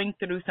you're going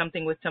through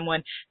something with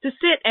someone, to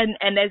sit and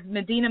as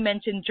Medyhne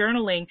mentioned,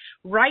 journaling,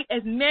 write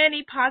as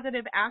many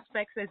positive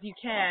aspects as you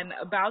can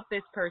about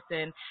this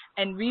person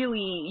and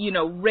really, you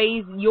know,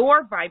 raise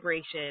your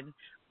vibration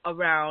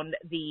around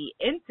the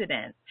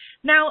incident.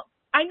 Now,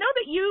 I know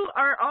that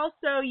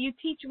you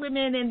teach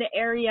women in the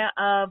area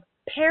of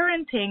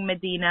parenting,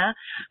 Medyhne.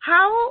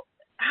 How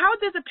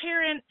does a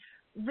parent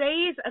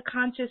raise a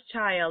conscious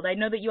child? I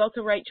know that you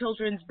also write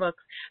children's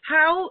books.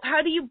 How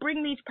do you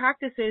bring these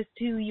practices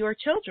to your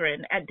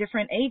children at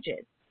different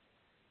ages?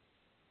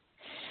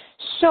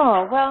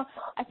 Sure. Well,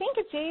 I think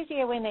it's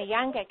easier when they're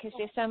younger because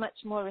they're so much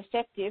more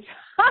receptive.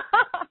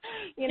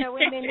 You know,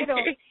 when they're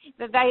little,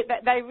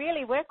 they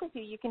really work with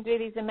you. You can do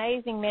these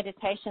amazing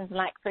meditations,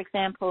 like, for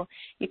example,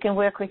 you can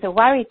work with a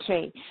worry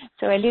tree.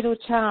 So a little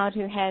child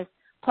who has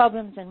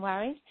problems and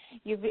worries,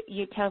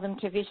 you tell them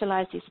to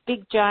visualize this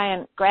big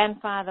giant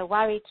grandfather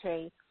worry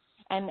tree,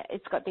 and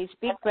it's got these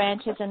big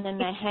branches, and then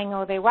they hang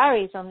all their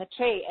worries on the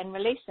tree and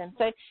release them.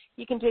 So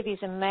you can do these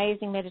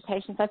amazing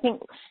meditations. I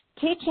think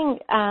teaching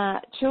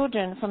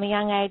children from a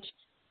young age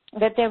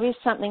that there is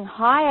something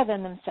higher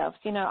than themselves,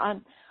 you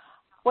know,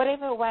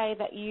 whatever way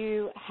that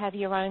you have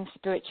your own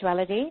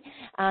spirituality,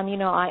 you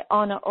know, I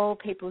honor all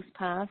people's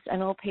paths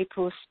and all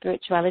people's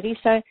spirituality.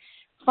 So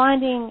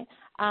finding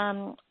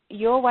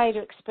your way to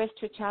express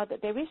to a child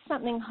that there is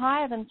something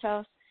higher than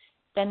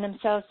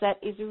themselves that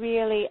is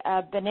really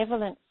a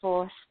benevolent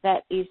force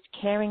that is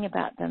caring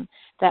about them,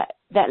 that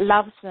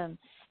loves them,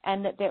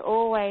 and that they're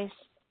always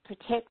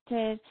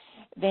protected,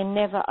 they're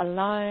never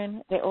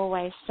alone, they're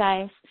always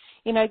safe.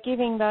 You know,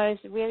 giving those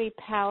really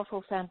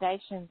powerful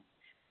foundations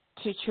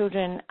to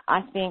children,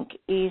 I think,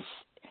 is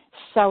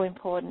so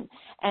important.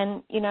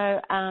 And, you know,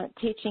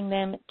 teaching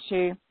them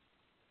to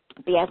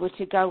be able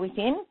to go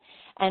within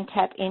and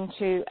tap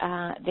into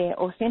their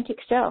authentic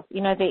self,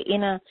 you know, their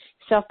inner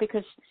self,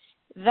 because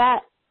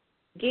that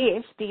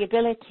gift, the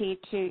ability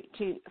to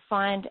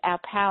find our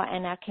power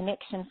and our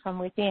connection from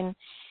within,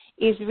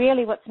 is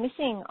really what's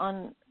missing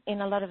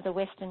in a lot of the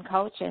Western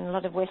culture and a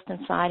lot of Western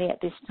society at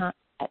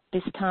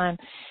this time.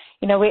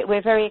 You know,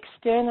 we're very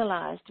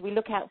externalized. We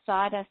look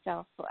outside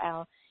ourselves for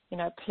our, you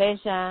know,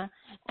 pleasure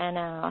and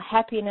our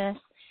happiness,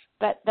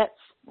 but that's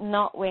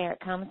not where it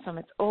comes from.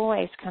 It's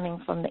always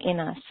coming from the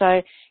inner.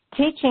 So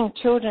teaching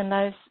children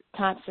those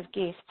types of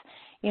gifts,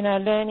 you know,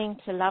 learning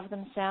to love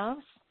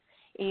themselves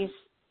is,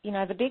 you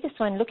know, the biggest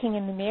one, looking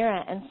in the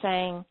mirror and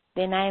saying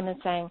their name and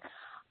saying,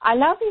 I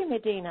love you,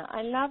 Medyhne,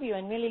 I love you,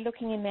 and really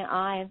looking in their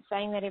eye and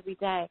saying that every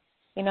day,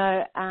 you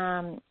know,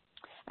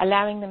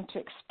 allowing them to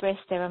express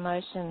their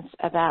emotions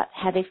about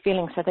how they're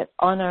feeling, so that's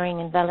honoring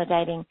and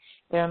validating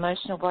their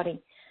emotional body.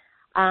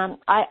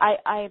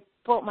 I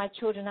brought my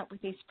children up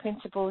with these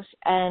principles,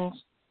 and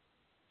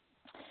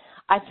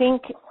I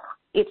think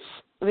it's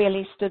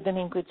really stood them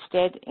in good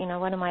stead. You know,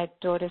 one of my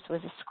daughters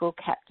was a school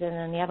captain,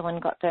 and the other one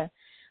got the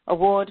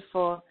award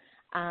for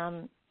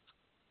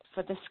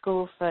the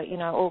school for, you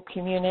know, all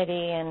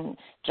community and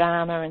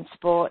drama and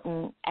sport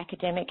and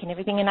academic and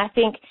everything. And I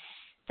think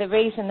the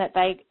reason that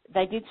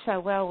they did so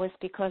well was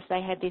because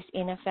they had this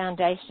inner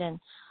foundation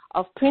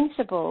of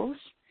principles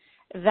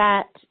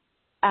that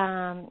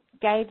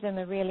gave them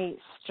a really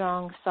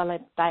strong,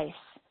 solid base.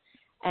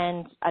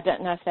 And I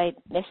don't know if they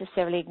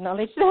necessarily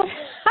acknowledge that,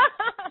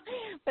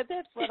 but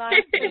that's what I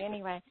see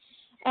anyway.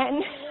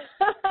 And,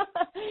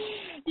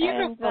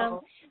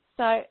 beautiful.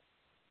 So,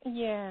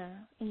 yeah.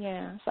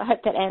 So I hope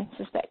that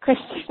answers that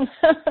question.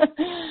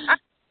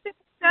 It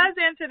does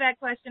answer that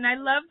question. I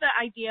love the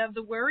idea of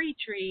the worry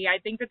tree. I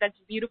think that that's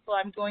beautiful.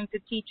 I'm going to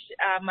teach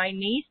my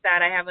niece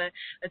that. I have a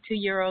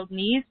 2-year-old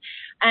niece,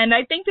 and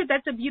I think that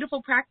that's a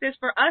beautiful practice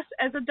for us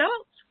as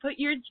adults. Put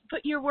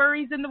your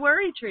worries in the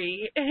worry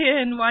tree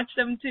and watch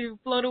them to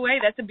float away.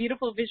 That's a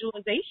beautiful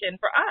visualization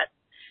for us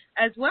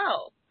as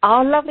well.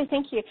 Oh, lovely.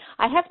 Thank you.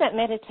 I have that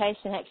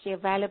meditation actually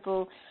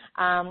available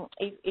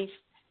if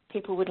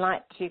people would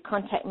like to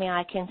contact me,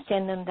 I can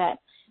send them that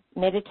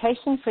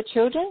meditation for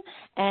children,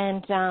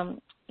 and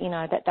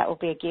that will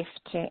be a gift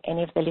to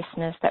any of the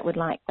listeners that would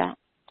like that.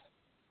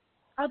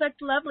 Oh, that's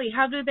lovely.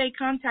 How do they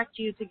contact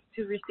you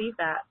to receive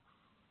that?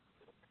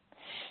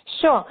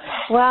 Sure.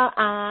 Well,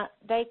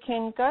 they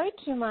can go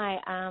to my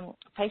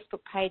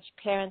Facebook page,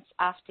 Parents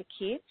After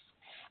Kids,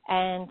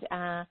 and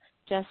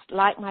just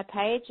like my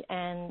page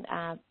and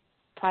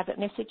private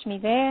message me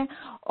there,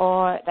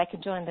 or they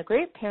can join the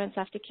group, Parents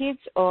After Kids,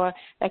 or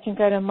they can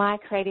go to My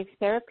Creative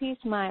Therapies,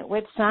 my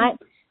website,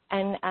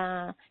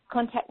 and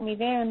contact me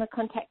there on the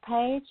contact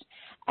page,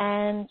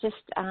 and just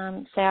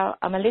say,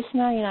 I'm a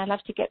listener, I'd love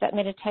to get that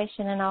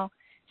meditation, and I'll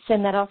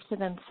send that off to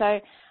them. So,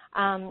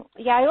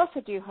 I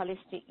also do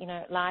holistic,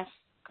 life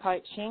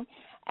coaching,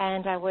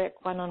 and I work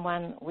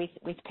one-on-one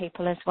with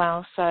people as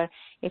well. So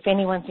if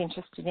anyone's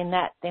interested in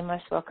that, they're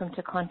most welcome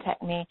to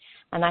contact me,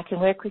 and I can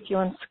work with you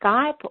on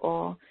Skype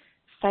or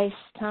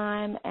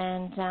FaceTime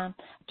and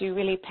do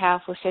really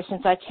powerful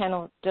sessions. I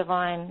channel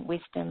divine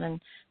wisdom and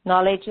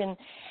knowledge, and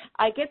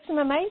I get some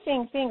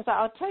amazing things.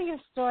 I'll tell you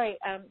a story.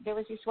 There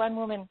was this one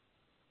woman,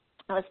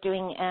 I was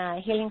doing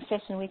a healing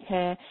session with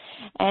her,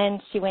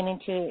 and she went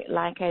into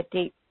like a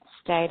deep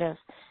state of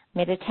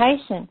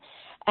meditation.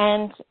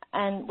 And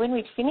when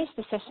we'd finished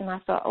the session, I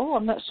thought,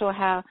 I'm not sure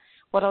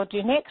what I'll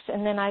do next.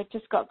 And then I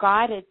just got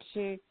guided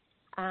to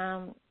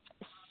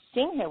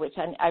sing her, which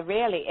I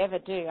rarely ever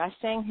do. I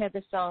sang her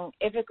the song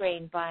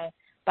Evergreen by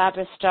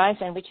Barbara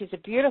Streisand, which is a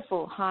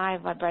beautiful, high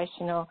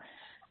vibrational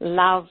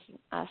love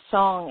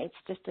song. It's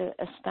just a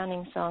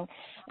stunning song.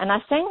 And I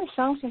sang the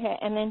song to her,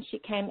 and then she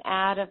came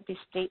out of this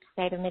deep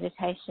state of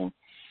meditation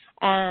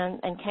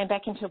and came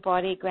back into her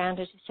body,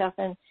 grounded herself,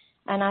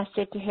 and I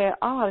said to her,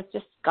 I was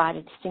just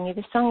guided to sing you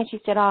this song. And she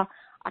said, I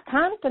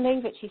can't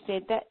believe it. She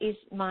said, that is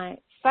my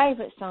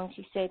favorite song.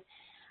 She said,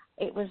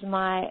 it was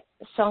my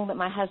song that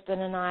my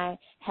husband and I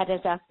had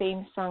as our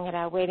theme song at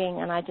our wedding,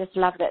 and I just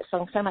loved that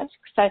song so much.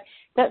 So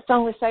that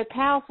song was so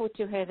powerful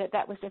to her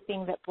that was the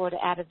thing that brought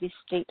her out of this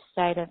deep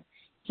state of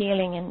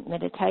healing and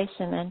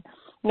meditation. And,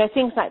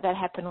 things like that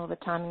happen all the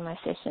time in my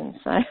sessions.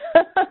 So,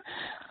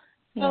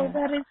 yeah. Oh,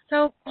 that is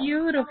so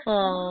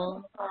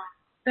beautiful.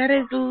 That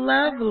is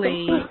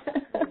lovely.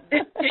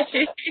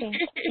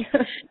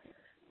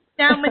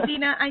 Now,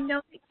 Medyhne, I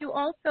know that you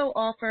also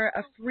offer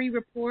a free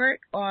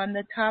report on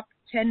the top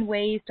 10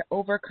 ways to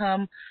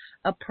overcome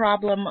a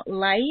problem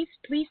life.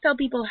 Please tell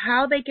people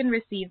how they can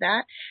receive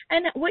that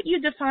and what you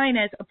define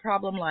as a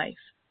problem life.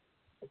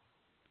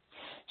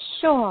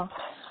 Sure.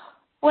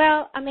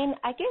 Well,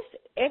 I guess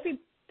every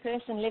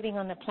person living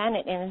on the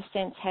planet, in a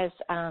sense, has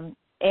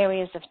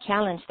areas of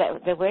challenge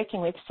that they're working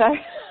with. So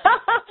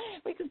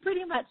we could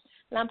pretty much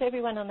lump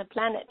everyone on the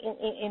planet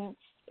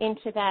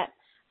into that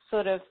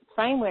sort of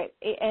framework.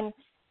 And,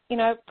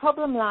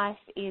 problem life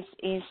is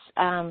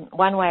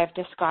one way of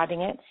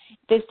describing it.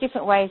 There's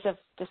different ways of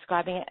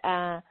describing it.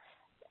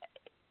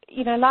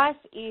 Life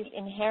is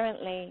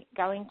inherently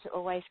going to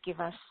always give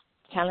us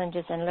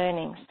challenges and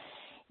learnings.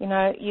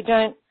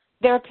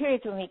 There are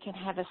periods when we can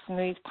have a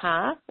smooth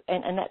path,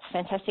 and that's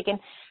fantastic.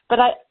 But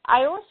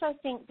I also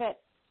think that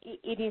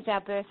it is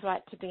our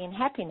birthright to be in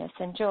happiness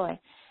and joy.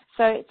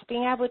 So it's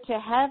being able to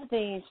have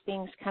these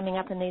things coming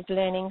up and these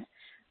learnings,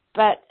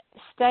 but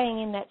staying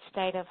in that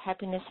state of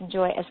happiness and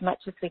joy as much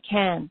as we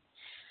can.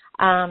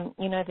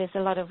 There's a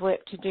lot of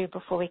work to do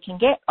before we can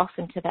get off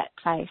into that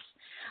place.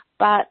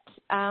 But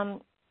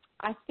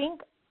I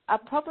think a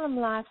problem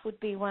life would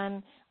be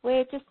one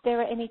where just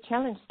there are any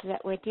challenges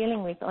that we're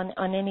dealing with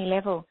on any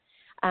level.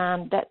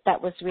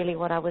 That was really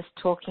what I was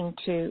talking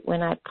to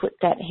when I put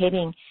that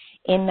heading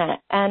in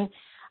that. And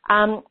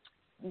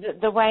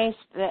the ways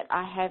that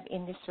I have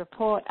in this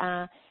report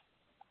are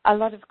a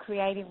lot of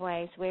creative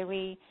ways where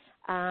we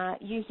are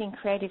using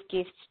creative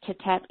gifts to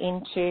tap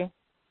into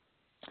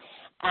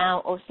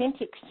our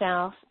authentic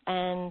self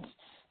and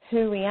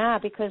who we are,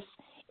 because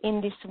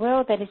in this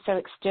world that is so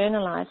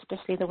externalized,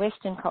 especially the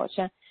Western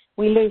culture,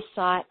 we lose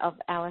sight of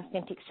our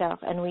authentic self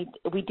and we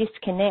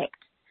disconnect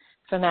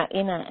from our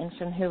inner and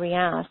from who we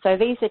are. So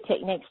these are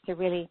techniques to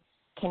really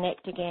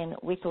connect again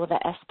with all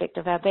that aspect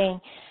of our being.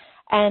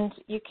 And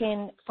you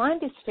can find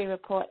this free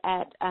report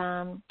at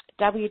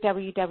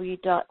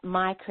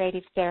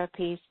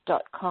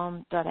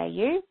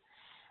www.mycreativetherapies.com.au.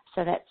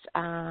 So that's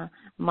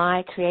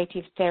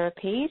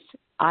mycreativetherapies,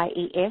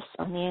 IES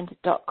on the end,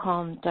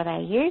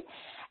 .com.au.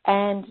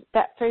 And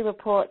that free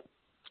report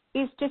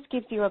just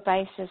gives you a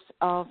basis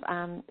of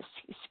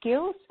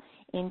skills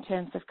in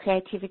terms of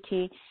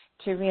creativity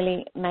to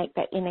really make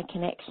that inner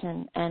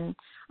connection. And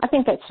I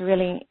think that's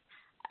really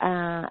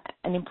an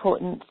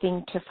important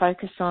thing to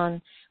focus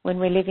on when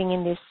we're living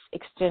in this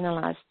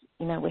externalized,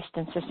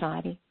 Western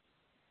society.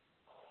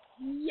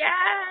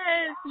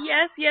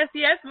 Yes,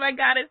 my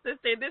goddess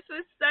sister. This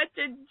was such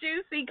a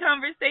juicy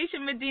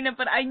conversation, Medyhne,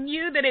 but I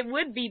knew that it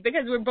would be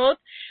because we're both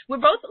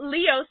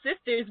Leo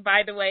sisters,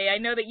 by the way. I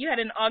know that you had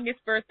an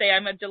August birthday.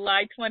 I'm a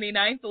July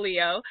 29th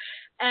Leo.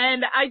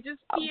 And I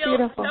just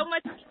feel so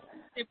much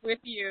to with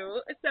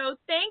you. So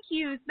thank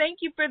you. Thank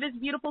you for this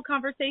beautiful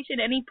conversation.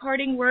 Any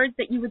parting words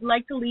that you would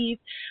like to leave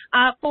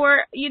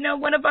for,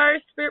 one of our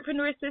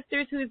Spiritpreneur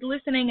sisters who is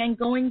listening and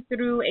going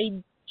through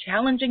a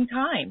challenging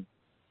time?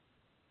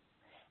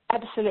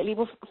 Absolutely.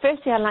 Well,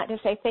 firstly, I'd like to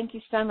say thank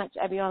you so much,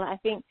 Abiola. I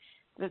think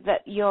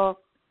that your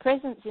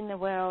presence in the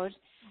world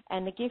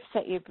and the gifts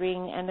that you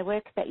bring and the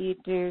work that you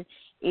do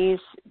is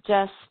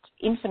just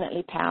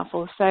infinitely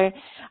powerful. So,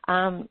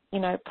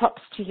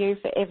 props to you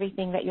for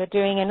everything that you're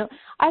doing. And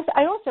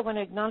I also want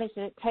to acknowledge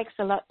that it takes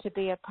a lot to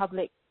be a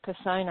public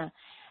persona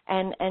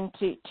and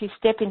to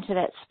step into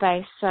that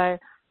space. So,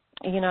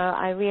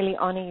 I really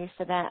honor you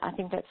for that. I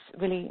think that's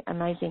really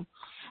amazing.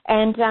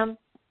 And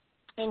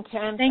in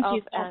terms of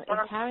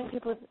empowering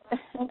people,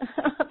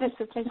 that's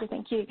a pleasure,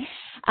 thank you.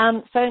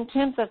 So in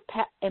terms of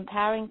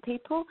empowering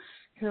people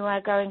who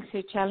are going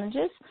through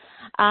challenges,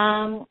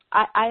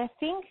 I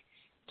think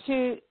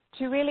to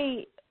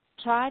really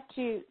try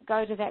to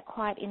go to that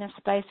quiet inner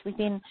space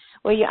within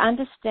where you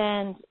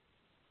understand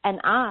and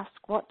ask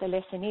what the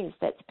lesson is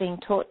that's being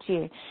taught to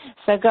you.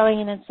 So going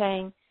in and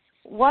saying,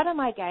 what am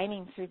I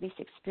gaining through this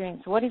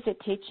experience? What is it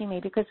teaching me?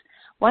 Because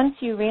once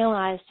you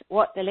realize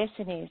what the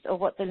lesson is or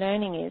what the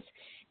learning is,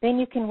 then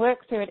you can work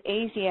through it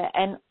easier.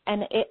 And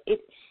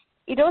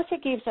it also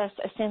gives us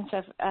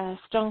a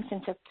strong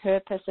sense of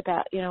purpose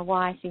about,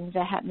 why things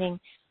are happening,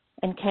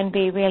 and can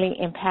be really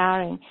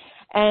empowering.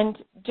 And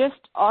just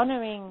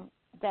honoring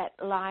that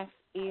life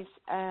is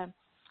a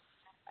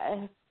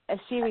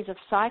series of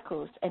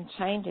cycles and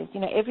changes.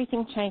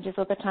 Everything changes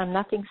all the time.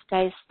 Nothing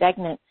stays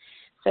stagnant.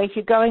 So if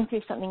you're going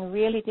through something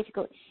really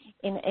difficult,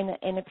 in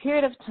a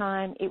period of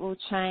time, it will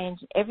change.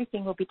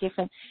 Everything will be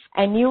different.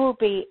 And you will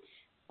be,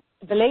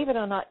 believe it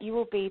or not, you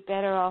will be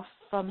better off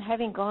from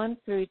having gone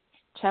through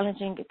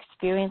challenging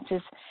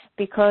experiences,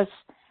 because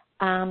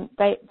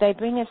they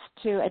bring us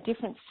to a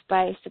different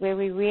space where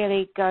we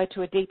really go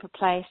to a deeper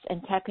place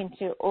and tap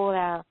into all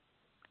our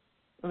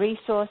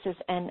resources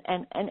and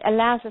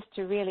allows us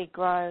to really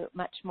grow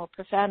much more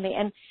profoundly.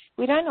 And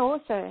we don't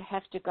also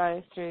have to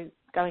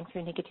going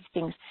through negative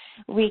things.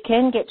 We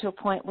can get to a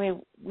point where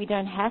we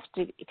don't have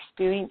to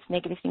experience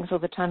negative things all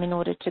the time in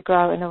order to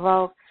grow and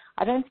evolve.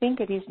 I don't think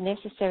it is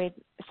necessary,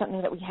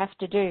 something that we have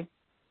to do.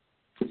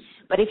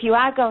 But if you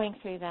are going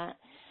through that,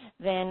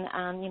 then,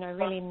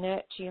 really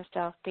nurture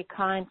yourself, be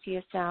kind to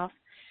yourself,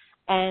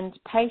 and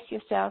pace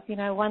yourself,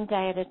 one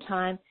day at a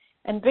time,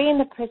 and be in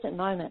the present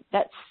moment.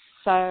 That's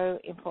so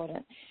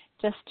important,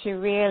 just to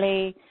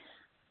really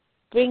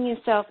bring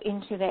yourself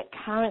into that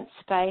current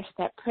space,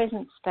 that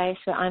present space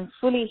where I'm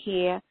fully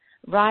here,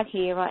 right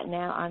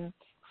now, I'm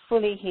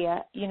fully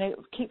here.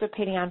 Keep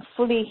repeating, I'm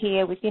fully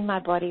here within my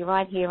body,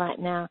 right here, right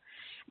now,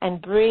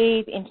 and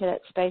breathe into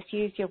that space.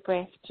 Use your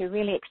breath to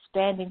really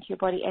expand into your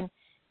body and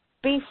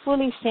be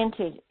fully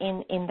centered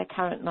in the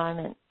current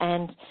moment.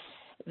 And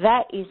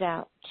that is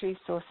our true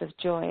source of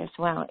joy as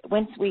well.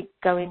 Once we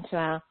go into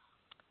our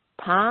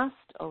past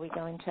or we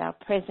go into our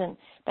present,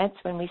 that's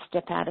when we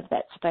step out of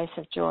that space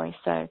of joy.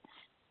 So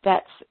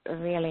that's a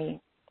really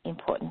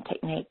important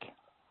technique.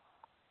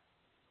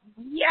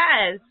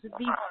 Yes,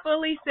 be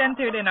fully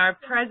centered in our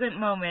present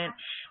moment.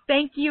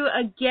 Thank you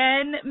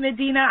again,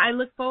 Medyhne. I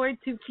look forward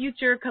to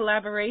future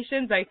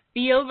collaborations. I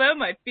feel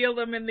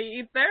them in the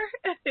ether.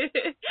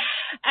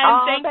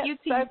 And thank you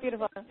to so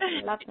beautiful.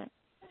 I love that.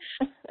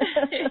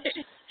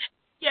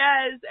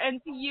 Yes,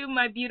 and to you,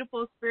 my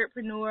beautiful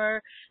Spiritpreneur,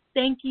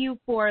 thank you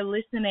for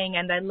listening,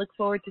 and I look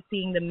forward to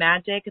seeing the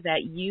magic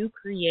that you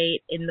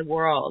create in the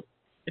world.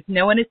 If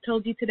no one has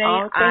told you today,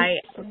 I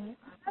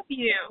love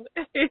you.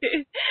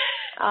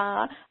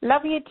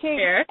 Love you too.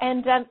 Here.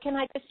 And can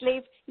I just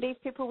leave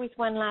people with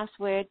one last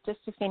word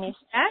just to finish?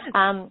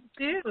 Yes,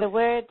 the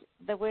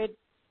word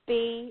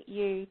be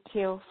you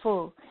till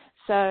full.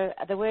 So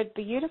the word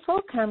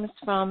beautiful comes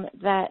from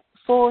that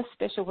 4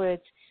 special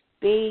words,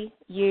 be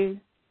you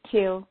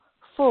till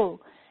full.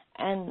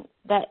 And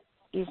that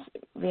is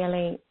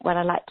really what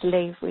I like to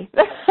leave with.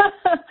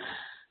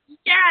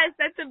 Yes,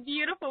 that's a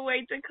beautiful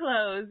way to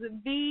close.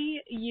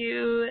 Be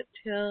you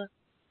till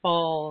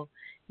full.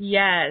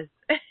 Yes.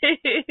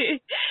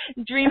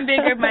 Dream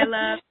bigger, my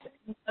love.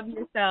 Love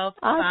yourself.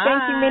 Bye.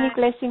 Thank you. Many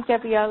blessings,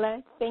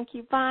 Abiola. Thank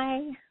you.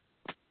 Bye.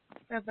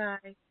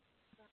 Bye-bye.